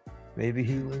listened. Maybe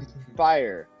he listened.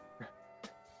 fire.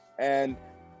 And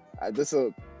this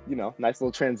is a nice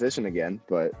little transition again,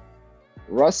 but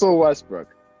Russell Westbrook.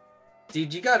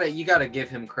 dude, you gotta give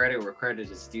him credit where credit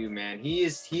is due, man.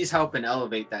 He's helping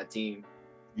elevate that team.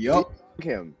 Yup.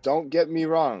 Him. Don't get me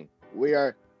wrong.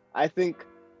 I think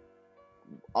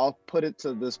I'll put it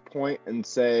to this point and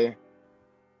say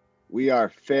we are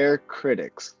fair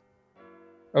critics.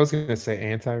 I was gonna say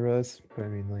anti-Russ, but I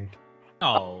mean, like,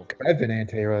 Oh, I've been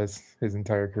anti-Russ his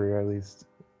entire career, at least.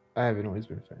 I haven't always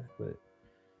been a fan, but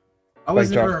I was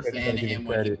Like never a Josh said, fan of gotta give him him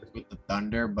when he credit. was with the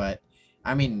Thunder, but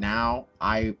I mean now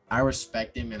I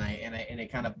respect him and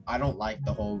it kind of I don't like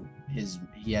the whole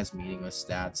he has meaningless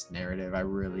stats narrative. I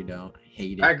really don't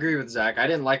hate it. I agree with Zach. I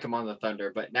didn't like him on the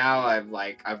Thunder, but now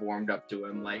I've warmed up to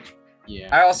him. Like, Yeah.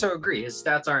 I also agree his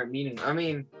stats aren't meaningless. I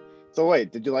mean, So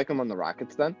wait, did you like him on the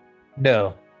Rockets then?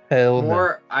 no, hell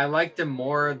no. I liked him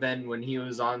more than when he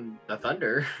was on the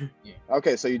Thunder.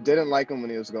 Okay, so you didn't like him when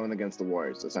he was going against the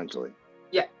Warriors, essentially.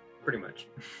 Pretty much.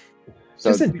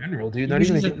 So Just in general, dude. Not He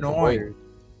even was against the annoying. Warriors.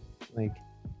 Like,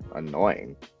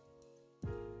 annoying.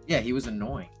 Yeah, he was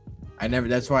annoying.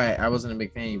 That's why I wasn't a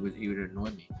big fan. He would annoy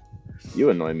me.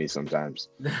 You annoy me sometimes.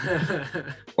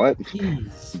 What?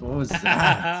 Jeez, what was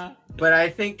that? But I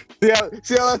think See how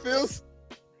that feels?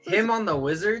 him on the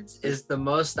Wizards is the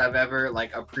most I've ever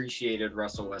appreciated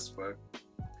Russell Westbrook.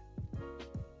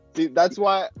 See, that's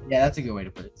why Yeah, that's a good way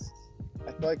to put it.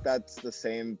 I feel like that's the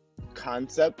same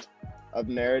concept of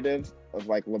narrative of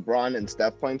LeBron and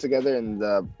Steph playing together in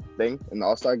the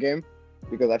All-Star game,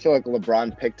 because I feel like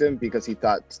LeBron picked him because he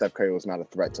thought Steph Curry was not a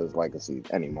threat to his legacy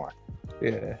anymore.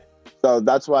 yeah. So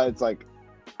that's why it's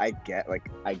I get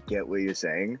what you're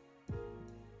saying.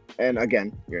 And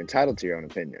again, you're entitled to your own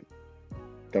opinion.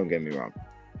 Don't get me wrong.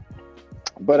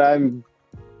 But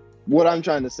what I'm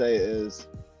trying to say is,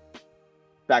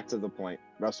 back to the point,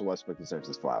 Russell Westbrook deserves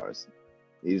his flowers.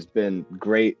 He's been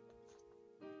great.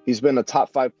 He's been a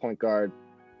top 5 point guard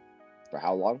for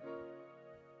how long?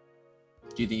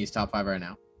 Do you think he's top 5 right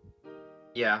now?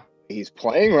 Yeah. He's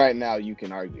playing right now, you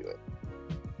can argue it.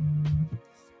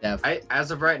 Steph.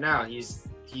 As of right now, he's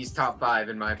top 5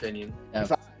 in my opinion.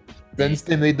 Steph. Since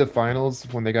they made the finals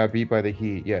when they got beat by the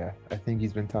Heat, yeah, I think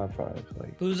he's been top 5.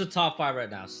 Like, who's the top 5 right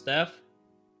now? Steph,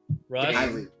 Russ,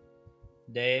 Dame.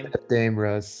 Dame, Dame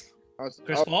Russ.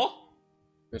 Chris Paul,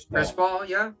 Chris Paul,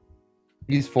 yeah.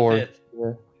 He's 4th. Fifth.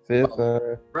 Yeah.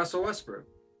 5th. Russell Westbrook.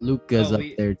 Luca's No, up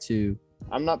there too.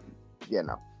 I'm not. Yeah,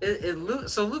 no.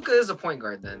 So Luka is a point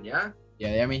guard then, yeah?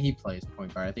 Yeah, I mean he plays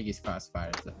point guard. I think he's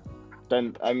classified as that.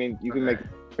 Then you can make Okay.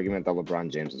 the argument that LeBron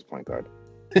James is point guard.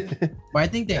 But I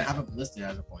think they have him listed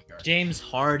as a point guard. James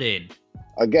Harden.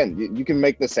 Again, you can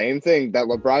make the same thing that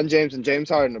LeBron James and James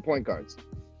Harden are point guards.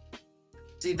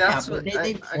 See, Yeah, that's but what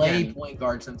they play again, point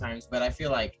guard sometimes, but I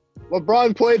feel like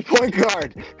LeBron played point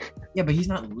guard. yeah, but he's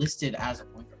not listed as a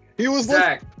point guard. He was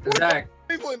Zach, listed Zach,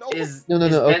 Cleveland. Oh, is No,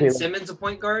 Ben okay. Simmons a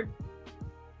point guard?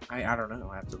 I don't know.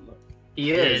 I have to look. He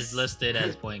He is. is listed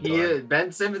as point He guard. is.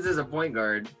 Ben Simmons is a point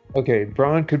guard. Okay,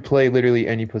 Braun could play literally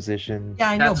any position. Yeah,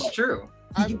 I know. That's But true.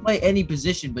 he can play any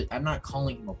position, but I'm not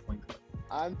calling him a point guard.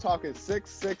 I'm talking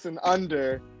 6'6" and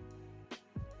under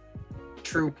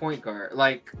True point guard.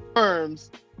 Like,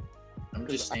 terms. I'm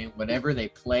just saying, whatever they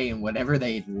play and whatever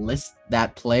they list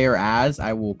that player as,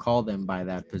 I will call them by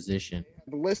that position.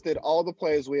 Listed all the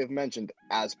players we have mentioned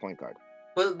as point guard.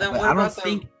 but then But what I don't about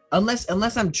think,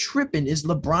 unless I'm tripping, is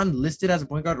LeBron listed as a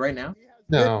point guard right now?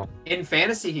 No. in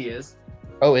fantasy he is?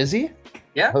 Oh, is he?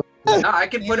 Yeah. Oh, No, I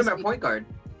can put him at Fantasy. point guard.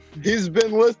 He's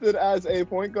been listed as a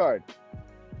point guard.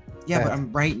 Yeah, but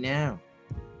I'm right now.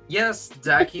 Yes,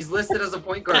 Zach, he's listed as a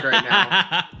point guard right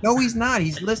now. No, he's not.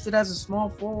 He's listed as a small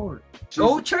forward.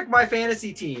 Go check my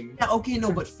fantasy team. Yeah, okay,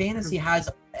 no, but fantasy has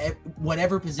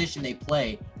whatever position they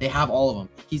play, they have all of them.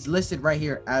 He's listed right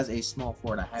here as a small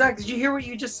forward. I have Zach, did you hear what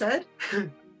you just said?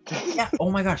 Yeah. Oh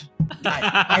my gosh.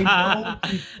 I know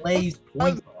he plays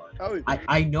point guard. Oh,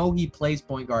 I know he plays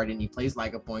point guard and he plays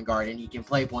like a point guard and he can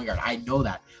play point guard. I know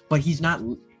that, but he's not.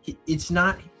 It's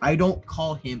not. I don't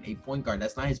call him a point guard.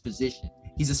 That's not his position.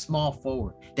 He's a small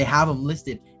forward. They have him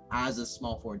listed as a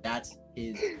small forward. That's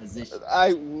his position.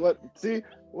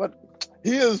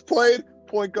 He has played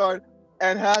point guard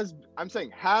and has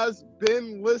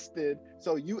been listed.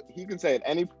 So he can say at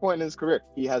any point in his career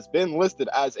he has been listed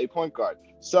as a point guard.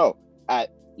 So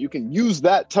you can use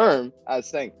that term as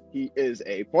saying he is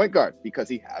a point guard because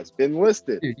he has been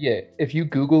listed. Dude, yeah. If you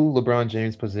Google LeBron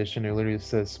James' position, it literally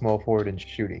says small forward and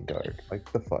shooting guard. Like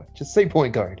the fuck? Just say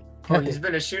point guard. Oh, he's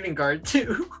been a shooting guard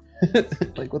too.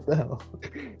 Like what the hell?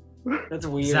 That's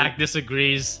weird. Zach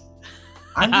disagrees.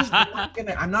 I'm just not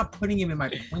gonna. I'm not putting him in my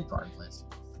point guard list.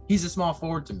 He's a small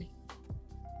forward to me.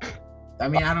 I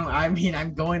mean, I don't. I mean,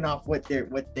 I'm going off what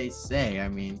they say. I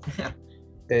mean,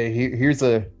 Hey, here's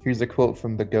a quote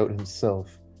from the GOAT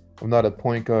himself. I'm not a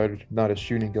point guard, not a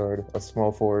shooting guard, a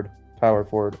small forward, power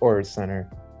forward, or a center.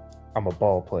 I'm a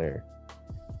ball player.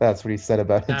 That's what he said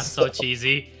about That's so himself.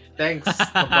 cheesy. Thanks,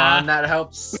 LeBron. That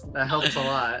helps. That helps a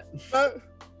lot.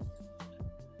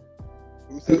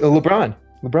 Who said that? LeBron.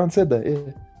 LeBron said that.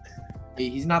 Yeah.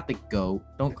 he's not the GOAT.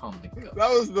 Don't call him the GOAT. That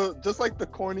was just like the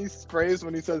corny phrase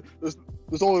when he said, "There's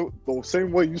only the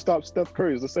same way you stop Steph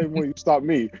Curry is the same way you stop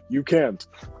me. You can't."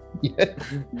 Yeah.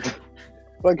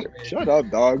 Like, shut up,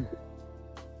 dog.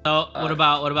 So what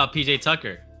about PJ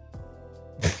Tucker?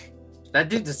 That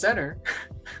dude's a center.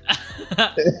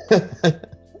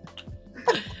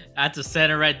 That's a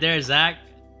center right there, Zach.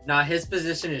 Nah, his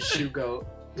position is shoe goat.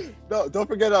 No, don't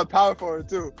forget power forward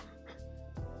too.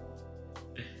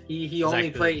 He only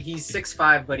Exactly. He's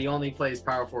 6'5", but he only plays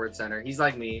power forward center. He's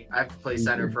like me. I have to play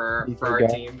center for He's our the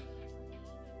guy. team.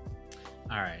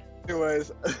 All right.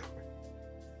 Anyways,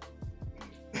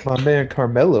 My man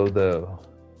Carmelo though.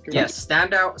 Yes,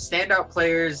 standout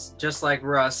players just like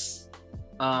Russ.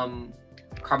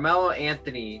 Carmelo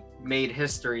Anthony made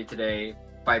history today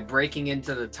by breaking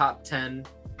into the top 10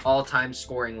 all-time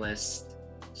scoring list.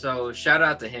 So shout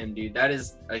out to him, dude. That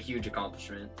is a huge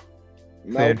accomplishment.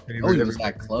 Fan Oh, favorite he was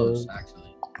ever. that close,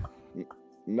 actually.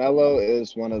 Melo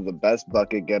is one of the best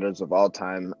bucket getters of all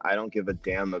time. I don't give a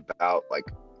damn about like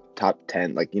top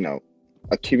 10, like,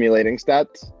 accumulating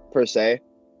stats per se,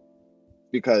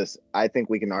 because I think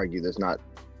we can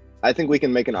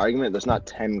make an argument there's not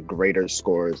 10 greater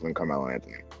scorers than Carmelo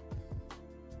Anthony.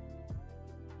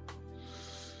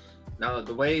 No,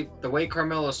 the way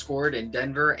Carmelo scored in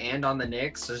Denver and on the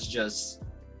Knicks is just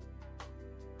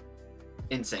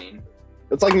insane.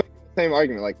 It's like the same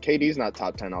argument. Like, KD's not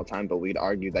top 10 all time, but we'd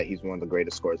argue that he's one of the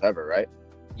greatest scorers ever, right?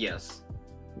 Yes.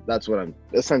 That's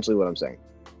essentially what I'm saying.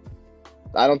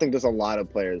 I don't think there's a lot of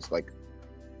players like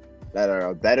that are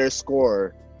a better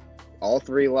scorer, all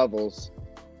three levels,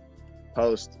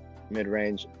 post,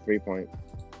 mid-range, 3-point.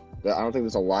 But I don't think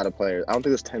there's a lot of players. I don't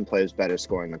think there's 10 players better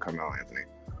scoring than Carmelo Anthony.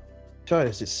 Shot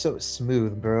is just so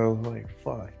smooth, bro. Like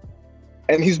fuck.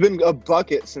 And he's been a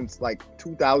bucket since like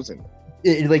 2000.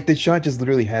 Like the shot just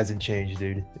literally hasn't changed,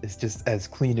 dude. It's just as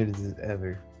clean as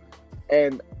ever.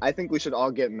 And I think we should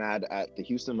all get mad at the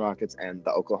Houston Rockets and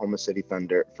the Oklahoma City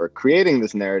Thunder for creating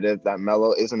this narrative that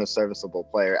Melo isn't a serviceable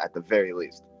player at the very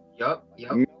least. Yep.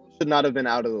 Melo should not have been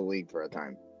out of the league for a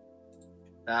time.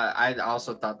 I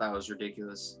also thought that was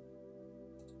ridiculous.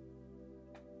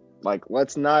 Like,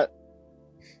 let's not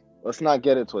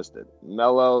get it twisted.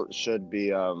 Melo should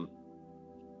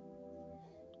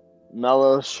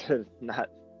not.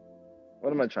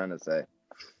 What am I trying to say?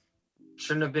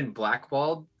 Shouldn't have been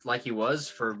blackballed like he was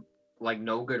for like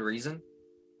no good reason.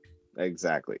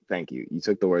 Exactly. Thank you. You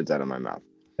took the words out of my mouth.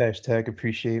 Hashtag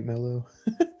appreciate Melo.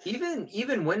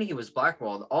 Even when he was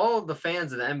blackballed, all of the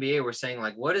fans of the NBA were saying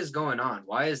like, "What is going on?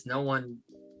 Why is no one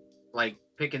like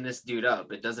picking this dude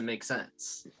up? It doesn't make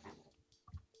sense."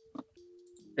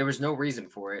 There was no reason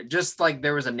for it. Just like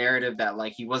there was a narrative that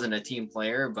like he wasn't a team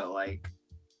player, but like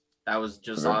that was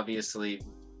just obviously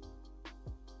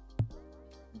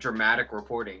dramatic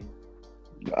reporting.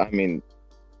 I mean,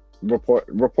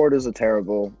 reporters are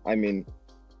terrible. I mean,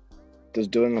 does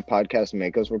doing a podcast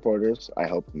make us reporters? I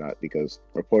hope not, because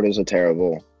reporters are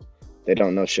terrible. They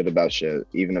don't know shit about shit,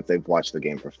 even if they've watched the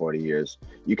game for 40 years.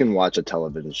 You can watch a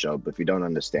television show, but if you don't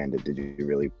understand it, did you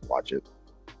really watch it?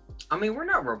 I mean, we're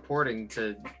not doing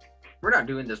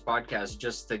this podcast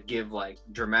just to give like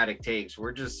dramatic takes.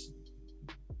 We're just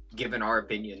giving our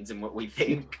opinions and what we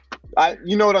think.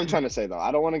 You know what I'm trying to say, though.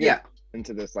 I don't want to get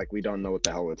into this like we don't know what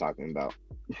the hell we're talking about.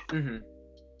 Mm-hmm.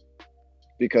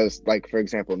 Because, like, for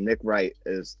example, Nick Wright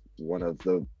is one of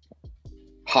the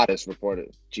hottest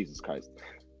reporters. Jesus Christ.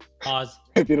 Pause.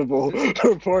 Reputable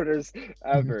reporters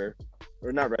ever.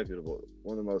 Or not reputable.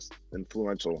 One of the most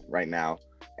influential right now.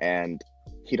 And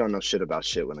he don't know shit about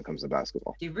shit when it comes to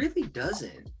basketball. He really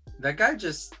doesn't. That guy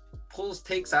just pulls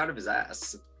takes out of his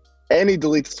ass. And he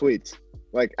deletes tweets.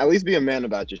 Like, at least be a man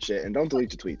about your shit and don't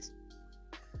delete your tweets.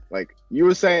 Like, you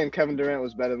were saying Kevin Durant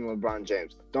was better than LeBron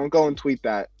James. Don't go and tweet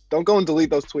that. Don't go and delete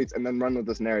those tweets and then run with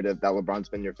this narrative that LeBron's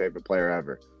been your favorite player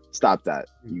ever. Stop that.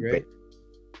 Right.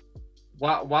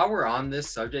 While we're on this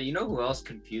subject, you know who else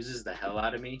confuses the hell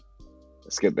out of me?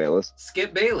 Skip Bayless.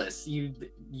 Skip Bayless. You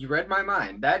read my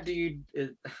mind. That dude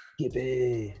is,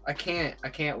 Yippee. I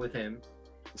can't with him.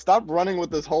 Stop running with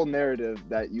this whole narrative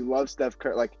that you love Steph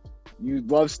Curry. Like, you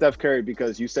love Steph Curry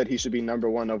because you said he should be number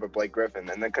one over Blake Griffin,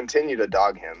 and then continue to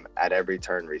dog him at every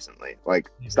turn recently.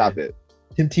 Like, stop it.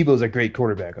 Tim Tebow's a great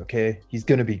quarterback, okay? He's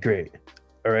gonna be great.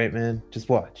 All right, man. Just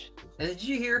watch. And did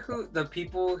you hear who the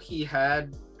people he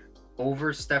had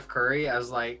over Steph Curry? As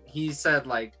like he said,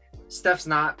 like Steph's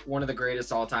not one of the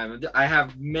greatest all time. I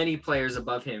have many players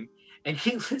above him, and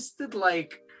he listed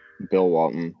like Bill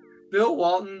Walton,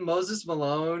 Moses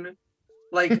Malone.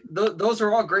 Like those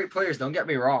are all great players. Don't get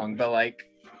me wrong, but like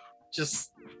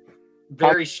just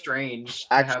very strange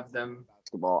to have them.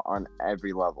 Basketball on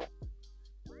every level.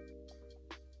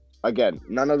 Again,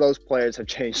 none of those players have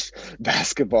changed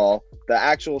basketball, the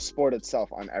actual sport itself,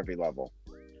 on every level.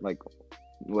 Like,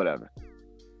 whatever.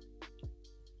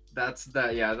 That's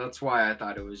why I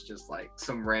thought it was just like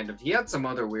some random. He had some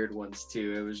other weird ones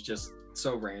too. It was just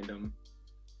so random.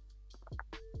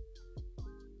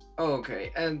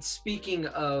 Okay, and speaking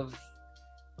of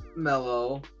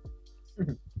Melo,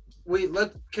 do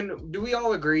we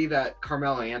all agree that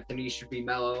Carmelo Anthony should be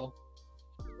Melo?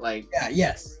 Like,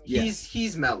 yes.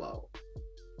 He's Melo.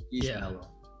 He's Yeah. Melo.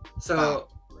 So,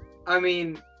 I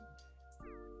mean,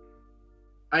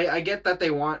 I get that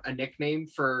they want a nickname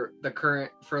for the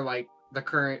current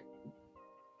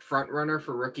front runner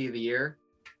for Rookie of the Year.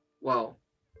 Well,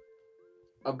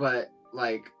 but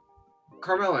like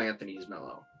Carmelo Anthony is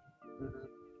Melo.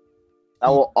 I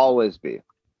will always be.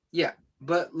 Yeah,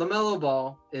 but LaMelo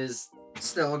Ball is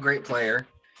still a great player,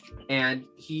 and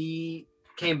he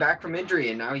came back from injury,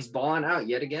 and now he's balling out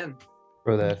yet again.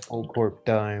 For that full court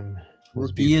dime.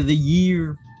 Rookie of the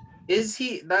Year. Is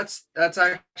he? That's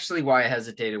actually why I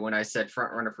hesitated when I said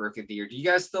front runner for Rookie of the Year. Do you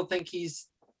guys still think he's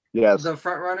Yes. the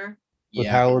front runner? With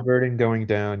Yeah. Halliburton going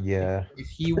down, yeah. If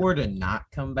he were to not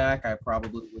come back, I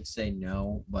probably would say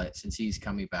no. But since he's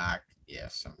coming back,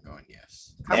 yes, I'm going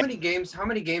yes. How many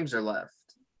games are left?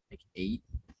 Like 8.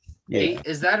 Yeah. 8?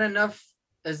 Is that enough?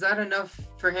 Is that enough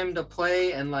for him to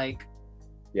play and like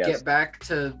Yes. get back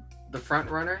to the front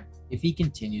runner? If he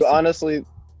continues But to honestly,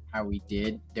 how he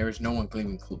did, there's no one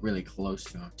even really close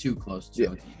to him, too close to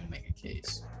him to even make a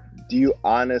case. do you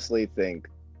honestly think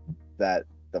that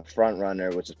the front runner,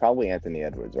 which is probably Anthony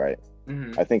Edwards, right?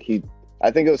 Mm-hmm. I think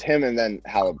it was him and then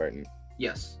Halliburton.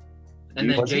 Yes. And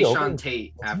then Was he Jay over- Sean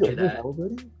Tate Was he after over that.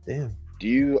 Halliburton? Damn. Do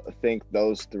you think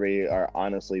those three are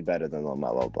honestly better than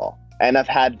LaMelo Ball? And have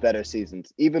had better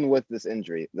seasons, even with this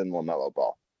injury, than LaMelo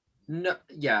Ball? No,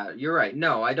 yeah, you're right.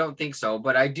 No, I don't think so.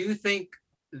 But I do think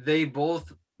they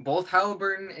both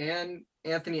Halliburton and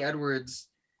Anthony Edwards,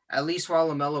 at least while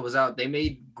LaMelo was out, they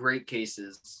made great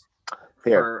cases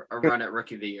Here. for a run at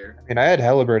Rookie of the Year. I mean, I had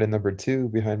Halliburton number 2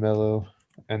 behind Melo,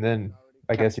 and then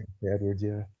I guess you could say Edwards,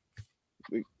 yeah.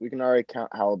 We can already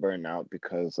count Halliburton out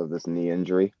because of this knee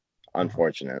injury.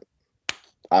 Unfortunate.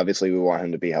 Obviously, we want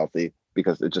him to be healthy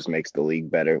because it just makes the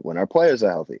league better when our players are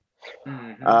healthy.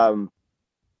 Mhm.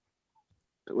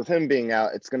 With him being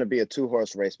out, it's going to be a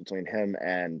 2-horse race between him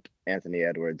and Anthony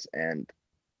Edwards. And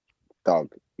dog,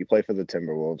 you play for the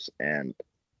Timberwolves, and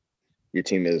your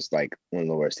team is like one of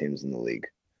the worst teams in the league.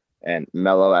 And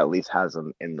Melo at least has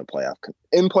them in the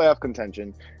playoff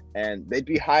contention, and they'd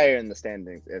be higher in the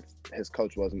standings if his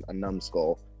coach wasn't a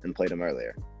numbskull and played him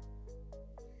earlier.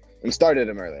 And started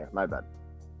him earlier. My bad.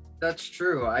 That's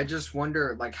true. I just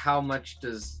wonder, like, how much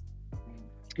does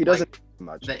He doesn't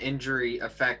much. the injury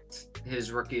affect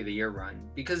his Rookie of the Year run?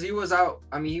 Because he was out.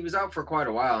 I mean, he was out for quite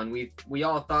a while, and we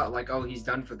all thought like, oh, he's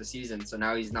done for the season, so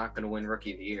now he's not going to win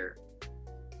Rookie of the Year.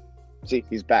 See,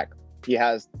 he's back. He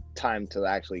has time to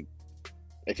actually,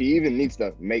 if he even needs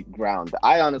to make ground.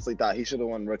 I honestly thought he should have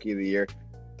won Rookie of the Year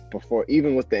before,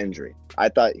 even with the injury. I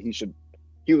thought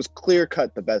he was clear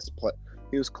cut the best play.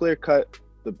 He was clear cut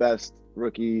the best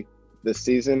rookie this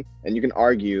season, and you can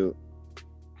argue.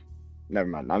 Never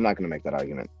mind. I'm not going to make that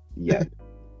argument yet.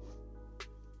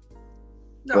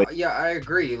 No, yeah, I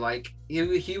agree. Like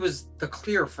he was the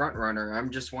clear front runner. I'm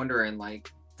just wondering,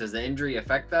 like, does the injury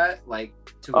affect that, like,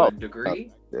 to a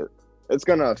degree? It's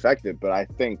going to affect it, but I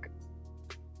think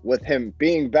with him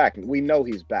being back, we know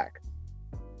he's back,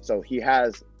 so he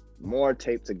has more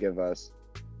tape to give us,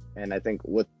 and I think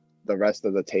with the rest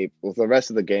of the tape, with the rest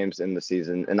of the games in the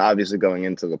season, and obviously going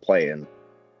into the play-in,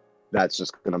 that's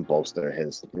just going to bolster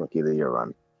his Rookie of the Year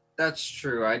run. That's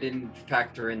true. I didn't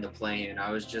factor in the play-in.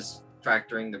 I was just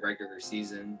factoring the regular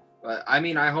season. But I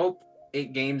mean, I hope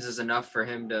 8 games is enough for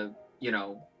him to,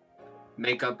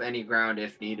 make up any ground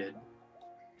if needed.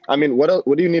 I mean, what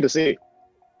do you need to see?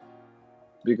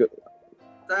 Because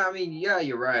I mean, yeah,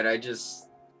 you're right. I just,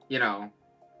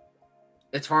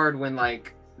 it's hard when,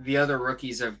 like, the other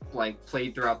rookies have, like,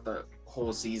 played throughout the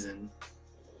whole season.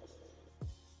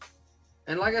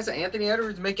 And like I said, Anthony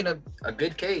Edwards making a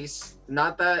good case.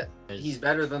 Not that he's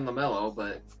better than LaMelo,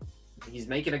 but he's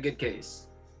making a good case.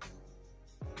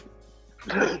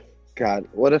 God,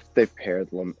 what if they paired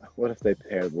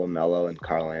LaMelo and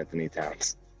Karl Anthony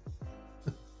Towns?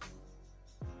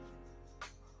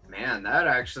 Man, that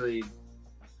actually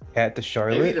At the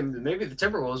Charlotte. maybe the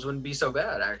Timberwolves wouldn't be so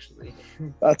bad, actually.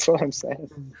 That's what I'm saying.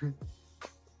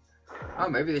 Oh,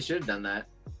 maybe they should have done that.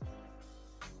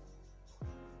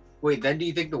 Wait, then do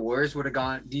you think the Warriors would have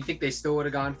gone? Do you think they still would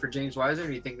have gone for James Wiseman, or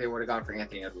do you think they would have gone for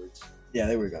Anthony Edwards? Yeah,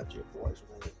 they would have got James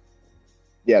Wiseman.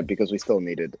 Yeah, because we still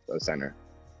needed a center.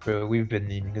 Bro, we've been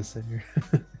needing a center.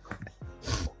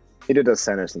 Needed a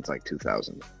center since like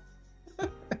 2000.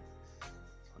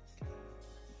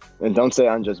 And don't say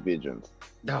I'm just Bijan.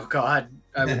 Oh God,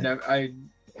 I would never. I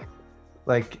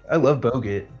love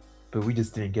Bogut, but we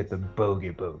just didn't get the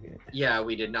Bogut. Yeah,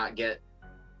 we did not get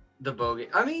the Bogut.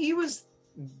 I mean, he was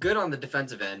good on the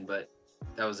defensive end, but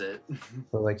that was it.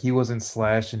 But like he wasn't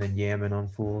slashing and yamming on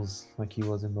fools like he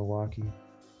was in Milwaukee.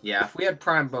 Yeah, if we had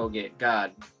prime Bogut,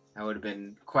 God, that would have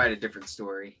been quite a different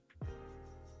story.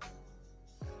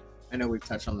 I know we've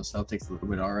touched on the Celtics a little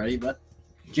bit already, but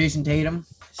Jason Tatum,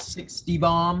 60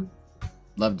 bomb.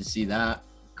 Love to see that.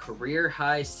 Career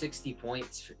high 60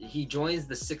 points. He joins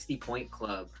the 60-point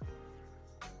club.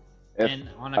 And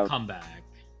on a comeback.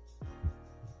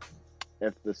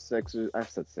 If the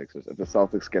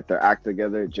Celtics get their act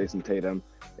together, Jason Tatum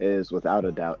is without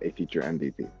a doubt a future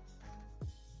MVP.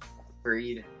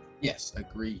 Agreed. Yes,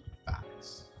 agreed.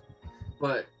 Facts.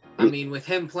 But, I mean, with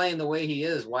him playing the way he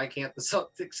is, why can't the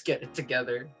Celtics get it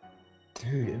together?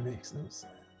 Dude, it makes no sense.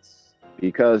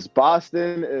 Because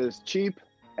Boston is cheap,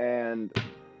 and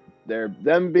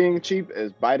them being cheap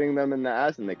is biting them in the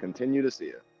ass, and they continue to see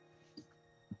it.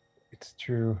 It's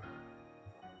true.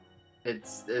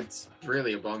 It's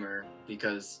really a bummer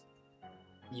because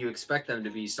you expect them to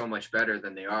be so much better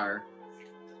than they are.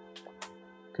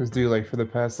 Because, dude, like for the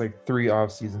past 3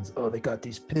 off seasons, they got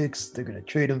these picks. They're gonna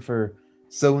trade them for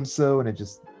so and so, and it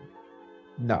just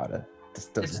nada.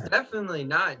 Just doesn't It's happen. definitely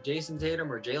not Jason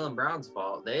Tatum or Jaylen Brown's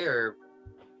fault.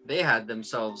 They had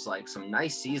themselves some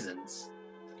nice seasons.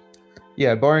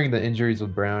 Yeah, barring the injuries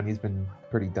with Brown, he's been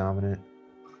pretty dominant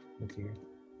this year.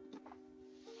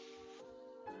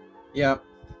 Yeah.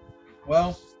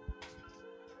 Well,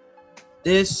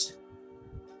 this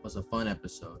was a fun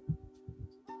episode,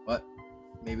 but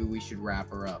maybe we should wrap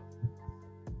her up.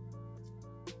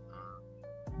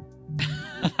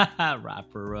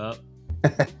 Wrap her up.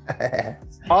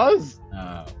 Pause.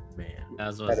 Oh man,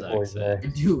 That's what Zach Attaboy, said. I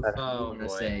do Oh, want to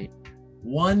boy. say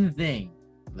one thing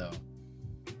though.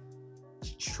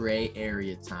 It's Trey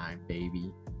area time,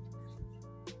 baby.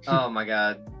 Oh my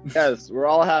God. Yes, we're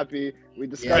all happy. We Trey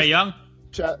discussed Young?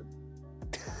 chat.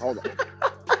 Hold on.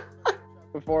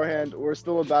 Beforehand, we're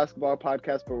still a basketball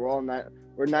podcast, but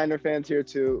we're Niner fans here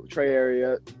too. Trey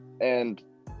area and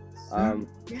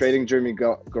trading Jimmy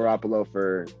Garoppolo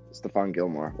for Stephon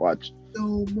Gilmore. Watch.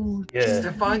 No more. Yeah,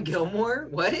 Stephon Gilmore?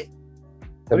 What?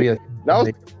 that'd be a That was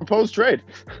a proposed trade.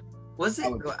 Was it?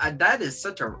 Oh. That is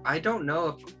such a. I don't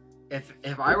know if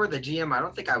I were the GM, I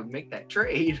don't think I would make that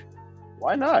trade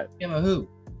Why not? Yeah, but who?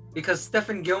 because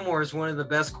Stephen Gilmore is one of the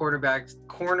best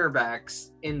cornerbacks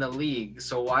in the league.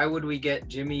 So why would we get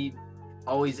Jimmy,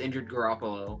 always injured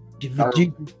Garoppolo?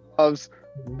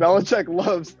 Belichick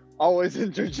loves always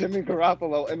injured Jimmy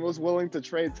Garoppolo and was willing to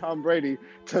trade Tom Brady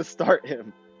to start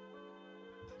him.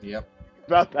 Yep.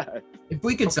 About that. If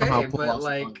we could somehow Okay, pull but, off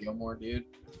like- Stephon Gilmore, dude,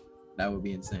 that would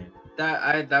be insane.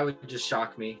 That would just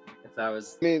shock me if that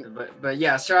was. I mean, But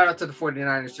yeah, shout out to the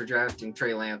 49ers for drafting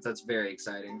Trey Lance. That's very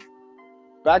exciting.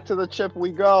 back to the chip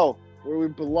we go, where we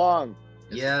belong.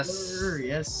 Yes. sir.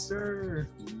 Yes, sir.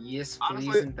 Yes, please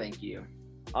Honestly- and thank you.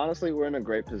 Honestly, we're in a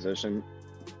great position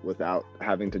without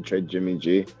having to trade Jimmy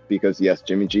G because yes,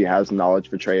 Jimmy G has knowledge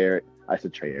for Trey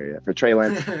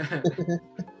Lance,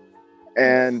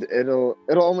 and it'll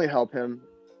only help him.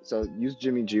 So use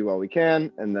Jimmy G while we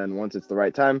can, and then once it's the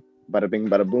right time, bada bing,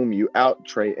 bada boom, you out,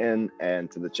 Trey in, and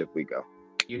to the chip we go.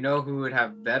 You know who would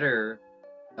have better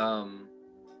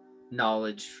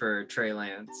knowledge for Trey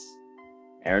Lance?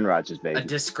 Aaron Rodgers, A baby.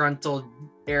 disgruntled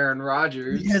Aaron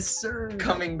Rodgers Yes, sir.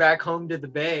 coming back home to the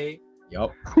Bay.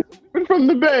 Yup. From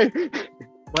the Bay.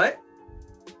 What?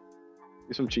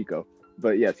 He's from Chico,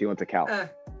 but yes, he went to Cal. Eh,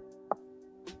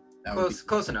 That would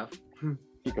close enough.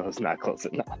 Chico's not close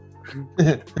enough.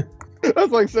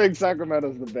 That's like saying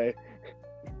Sacramento's the Bay.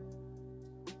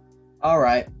 All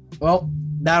right. Well,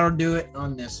 that'll do it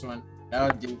on this one.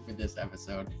 That'll do it for this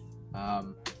episode.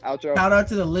 Outro. Shout out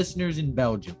to the listeners in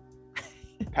Belgium.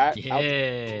 Pat. Yeah.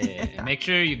 And make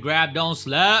sure you grab, don't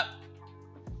slap.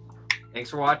 Thanks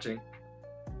for watching.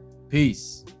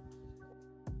 Peace.